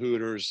from the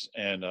Hooters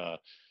and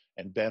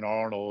Ben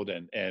Arnold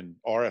and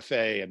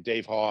RFA and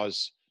Dave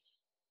Hawes.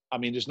 I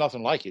mean, there's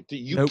nothing like it.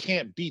 You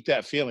can't beat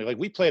that feeling. Like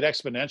we played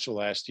Exponential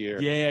last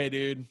year. Yeah,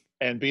 dude.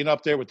 And being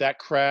up there with that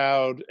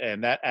crowd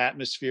and that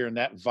atmosphere and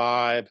that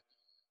vibe,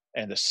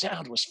 and the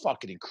sound was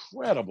fucking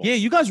incredible. Yeah,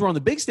 you guys were on the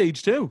big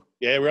stage too.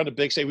 Yeah, we were on the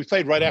big stage. We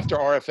played right after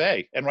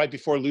RFA and right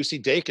before Lucy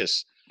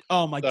Dacus.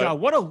 Oh my God.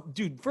 What a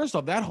dude. First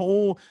off, that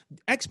whole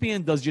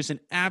XPN does just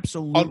an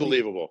absolutely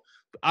unbelievable.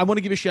 I want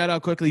to give a shout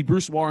out quickly.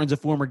 Bruce Warren's a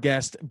former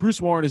guest. Bruce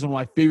Warren is one of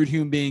my favorite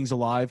human beings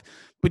alive.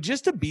 But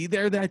just to be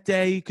there that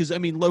day, because I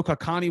mean, Loka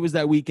Connie was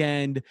that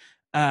weekend.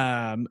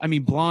 I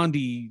mean,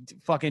 Blondie,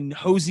 fucking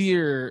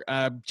Hosier,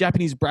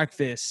 Japanese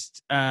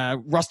Breakfast,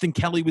 Rustin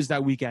Kelly was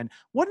that weekend.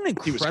 What an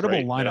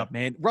incredible lineup,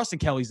 man. Rustin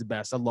Kelly's the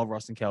best. I love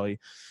Rustin Kelly.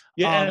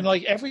 Yeah, and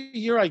like every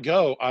year I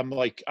go, I'm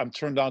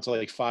turned on to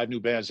like 5 new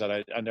bands that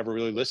I never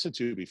really listened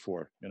to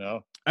before, you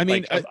know? I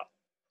mean, like,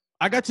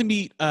 I got to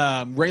meet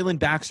Raylan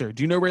Baxter.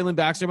 Do you know Raylan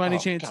Baxter by any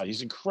chance? God,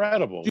 he's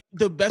incredible. Dude,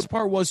 the best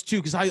part was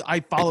too, because I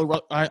follow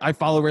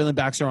Raylan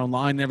Baxter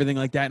online and everything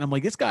like that, and I'm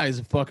like, this guy is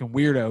a fucking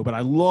weirdo, but I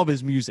love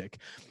his music.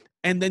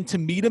 And then to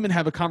meet him and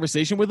have a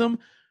conversation with him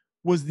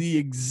was the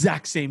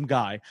exact same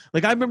guy.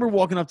 Like, I remember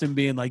walking up to him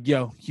being like,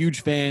 yo,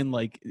 huge fan,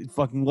 like,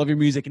 fucking love your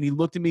music. And he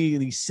looked at me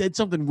and he said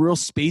something real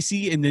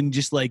spacey and then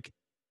just like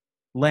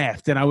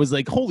laughed. And I was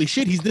like, holy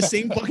shit, he's the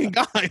same fucking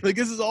guy. Like,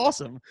 this is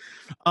awesome.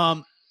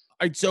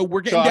 All right, so we're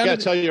getting. So I got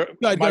to tell you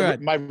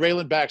my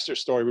Raylan Baxter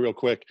story real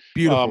quick.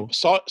 Beautiful.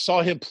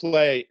 Saw him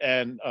play,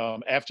 and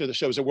after the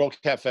show, it was at World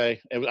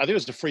Cafe. I think it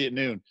was the Free at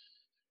Noon,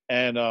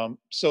 and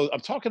so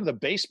I'm talking to the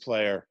bass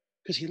player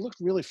because he looked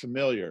really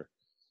familiar,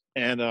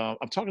 and I'm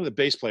talking to the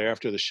bass player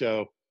after the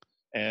show,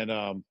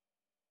 and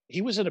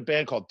he was in a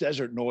band called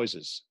Desert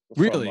Noises.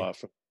 Really?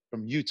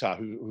 From Utah,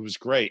 who was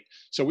great.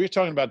 So we were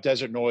talking about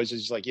Desert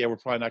Noises. He's like, yeah, we're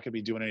probably not going to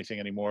be doing anything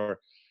anymore.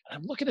 And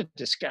I'm looking at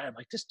this guy. I'm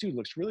like, this dude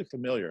looks really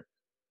familiar.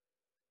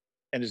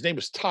 And his name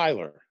was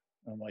Tyler.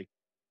 I'm like,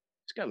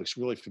 this guy looks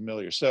really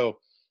familiar. So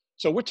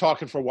we're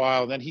talking for a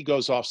while, and then he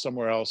goes off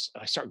somewhere else.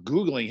 I start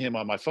Googling him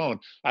on my phone.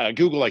 I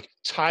Google like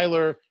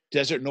Tyler,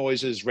 Desert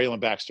Noises, Raylan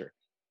Baxter.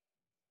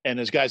 And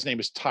this guy's name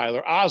is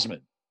Tyler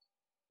Osmond.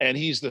 And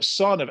he's the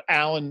son of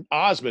Alan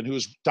Osmond,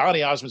 who's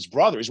Donny Osmond's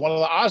brother. He's one of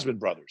the Osmond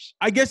brothers.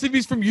 I guess if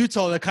he's from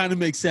Utah, that kind of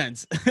makes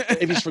sense.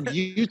 If he's from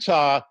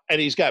Utah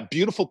and he's got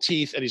beautiful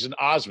teeth and he's an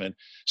Osmond.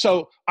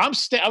 So I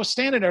was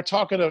standing there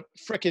talking to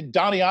frickin'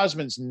 Donny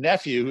Osmond's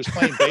nephew who's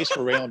playing bass for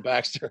Raylan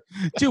Baxter.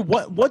 Dude,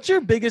 what's your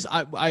biggest,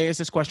 I asked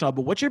this question,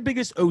 but what's your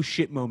biggest oh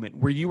shit moment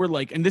where you were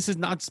like, and this is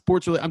not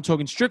sports related, I'm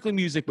talking strictly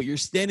music, but you're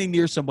standing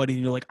near somebody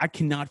and you're like, I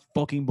cannot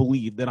fucking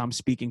believe that I'm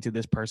speaking to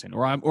this person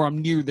or I'm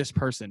near this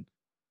person.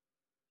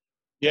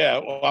 Yeah,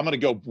 well, I'm going to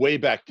go way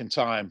back in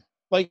time.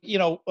 Like, you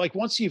know, like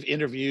once you've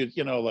interviewed,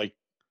 you know, like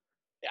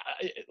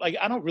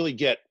I don't really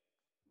get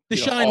the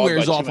shine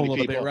wears off a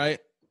little bit, right?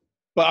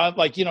 But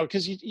like, you know,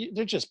 because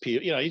they're just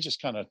people, you know, you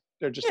just kind of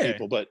they're just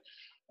people. But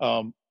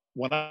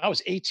when I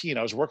was 18,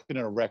 I was working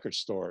in a record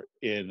store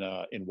in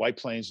White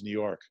Plains, New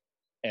York,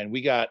 and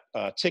we got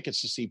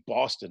tickets to see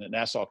Boston at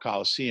Nassau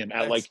Coliseum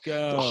at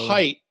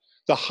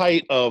the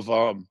height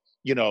of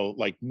you know,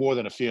 like More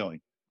Than a Feeling.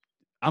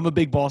 I'm a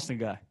big Boston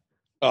guy.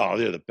 Oh,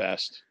 they're the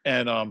best.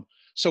 And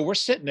so we're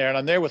sitting there, and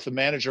I'm there with the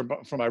manager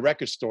from my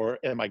record store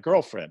and my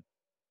girlfriend,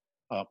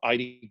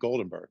 Heidi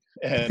Goldenberg.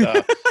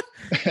 And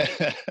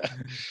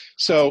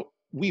so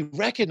we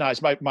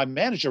recognize, my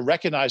manager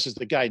recognizes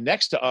the guy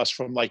next to us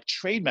from like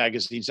trade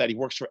magazines that he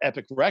works for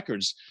Epic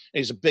Records. And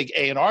he's a big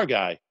A&R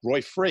guy,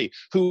 Roy Free,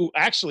 who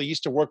actually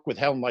used to work with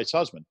Helen Light's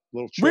husband.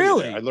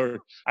 Really?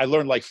 I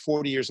learned like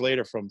 40 years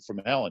later from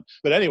Helen.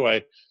 But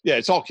anyway, yeah,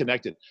 it's all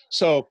connected.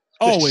 So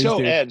the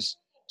show ends.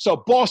 So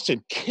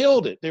Boston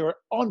killed it. They were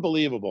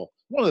unbelievable.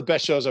 One of the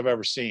best shows I've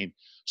ever seen.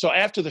 So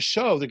after the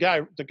show, the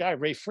guy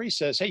Ray Free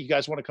says, "Hey, you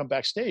guys want to come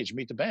backstage and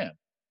meet the band?"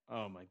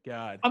 Oh my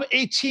God. I'm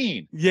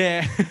 18.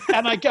 Yeah.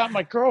 And I got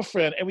my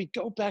girlfriend, and we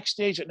go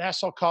backstage at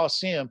Nassau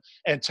Coliseum,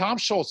 and Tom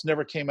Schultz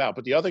never came out,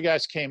 but the other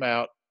guys came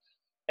out.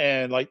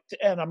 And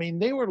I mean,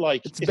 they were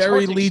like, it's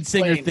very lead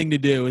singer thing to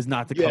do is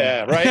not to come.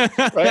 Yeah, right.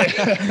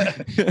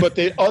 But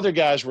the other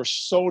guys were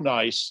so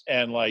nice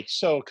and like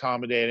so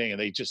accommodating, and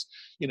they just,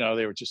 you know,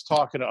 they were just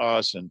talking to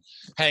us and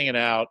hanging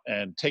out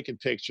and taking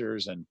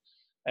pictures, and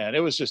it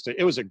was just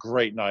it was a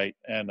great night.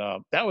 And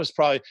that was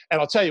probably, and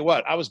I'll tell you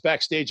what, I was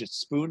backstage at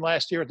Spoon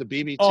last year at the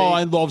BBT. Oh,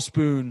 I love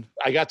Spoon.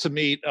 I got to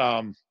meet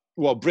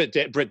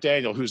Britt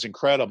Daniel, who's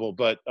incredible,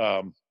 but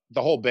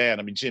the whole band.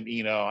 I mean, Jim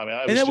Eno.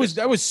 I mean,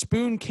 that was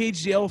Spoon,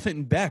 Cage the Elephant,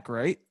 and Beck,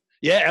 right?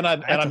 Yeah, and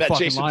I met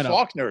Jason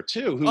Faulkner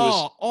too, who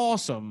was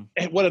awesome.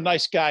 And what a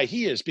nice guy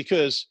he is,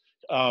 because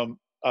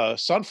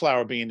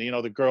Sunflower Bean, you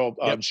know, the girl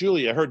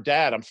Julia, her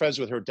dad. I'm friends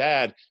with her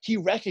dad. He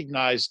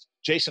recognized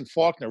Jason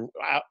Faulkner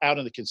out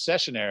in the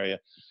concession area,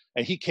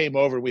 and he came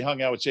over. We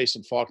hung out with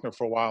Jason Faulkner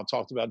for a while and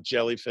talked about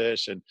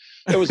jellyfish, and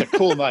it was a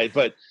cool night.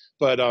 But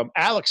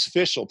Alex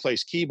Fischel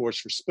plays keyboards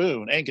for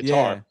Spoon and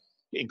guitar.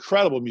 Yeah.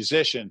 Incredible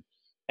musician.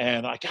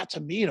 And I got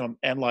to meet him,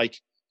 and like,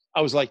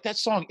 I was like, that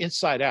song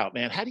Inside Out,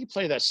 man, how do you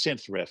play that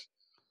synth riff?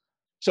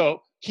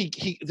 So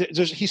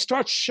he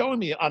starts showing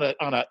me on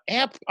a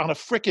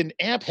freaking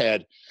amp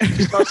head.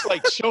 He starts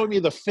like showing me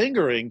the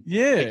fingering.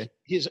 Yeah. Like,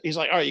 he's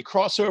like, all right, you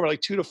cross over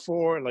like 2 to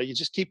 4, and like you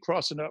just keep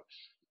crossing up.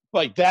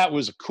 Like, that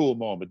was a cool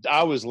moment.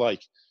 I was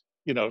like,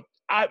 you know,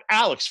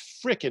 Alex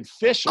freaking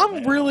Fisher. I'm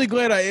man. really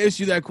glad I asked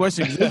you that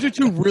question because those are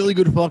two really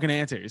good fucking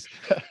answers.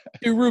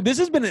 Dude, Rube, this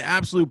has been an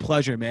absolute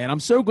pleasure, man. I'm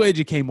so glad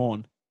you came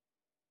on.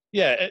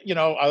 Yeah,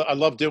 I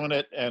love doing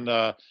it, and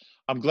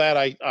I'm glad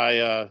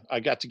I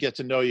got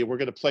to know you. We're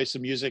going to play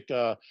some music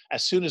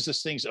as soon as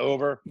this thing's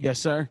over. Yes,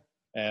 sir.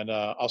 And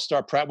I'll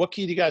start. What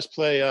key do you guys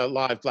play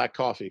live? Black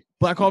Coffee.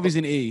 Black Coffee's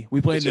in E.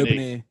 We play in open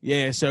E.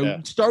 Yeah,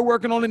 so start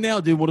working on it now,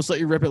 dude. We'll just let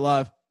you rip it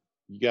live.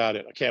 You got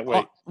it. I can't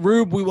wait.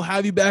 Rube, we will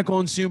have you back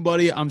on soon,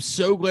 buddy. I'm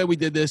so glad we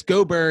did this.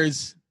 Go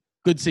Birds.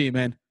 Good to see you,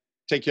 man.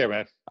 Take care,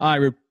 man. All right,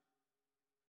 Rube.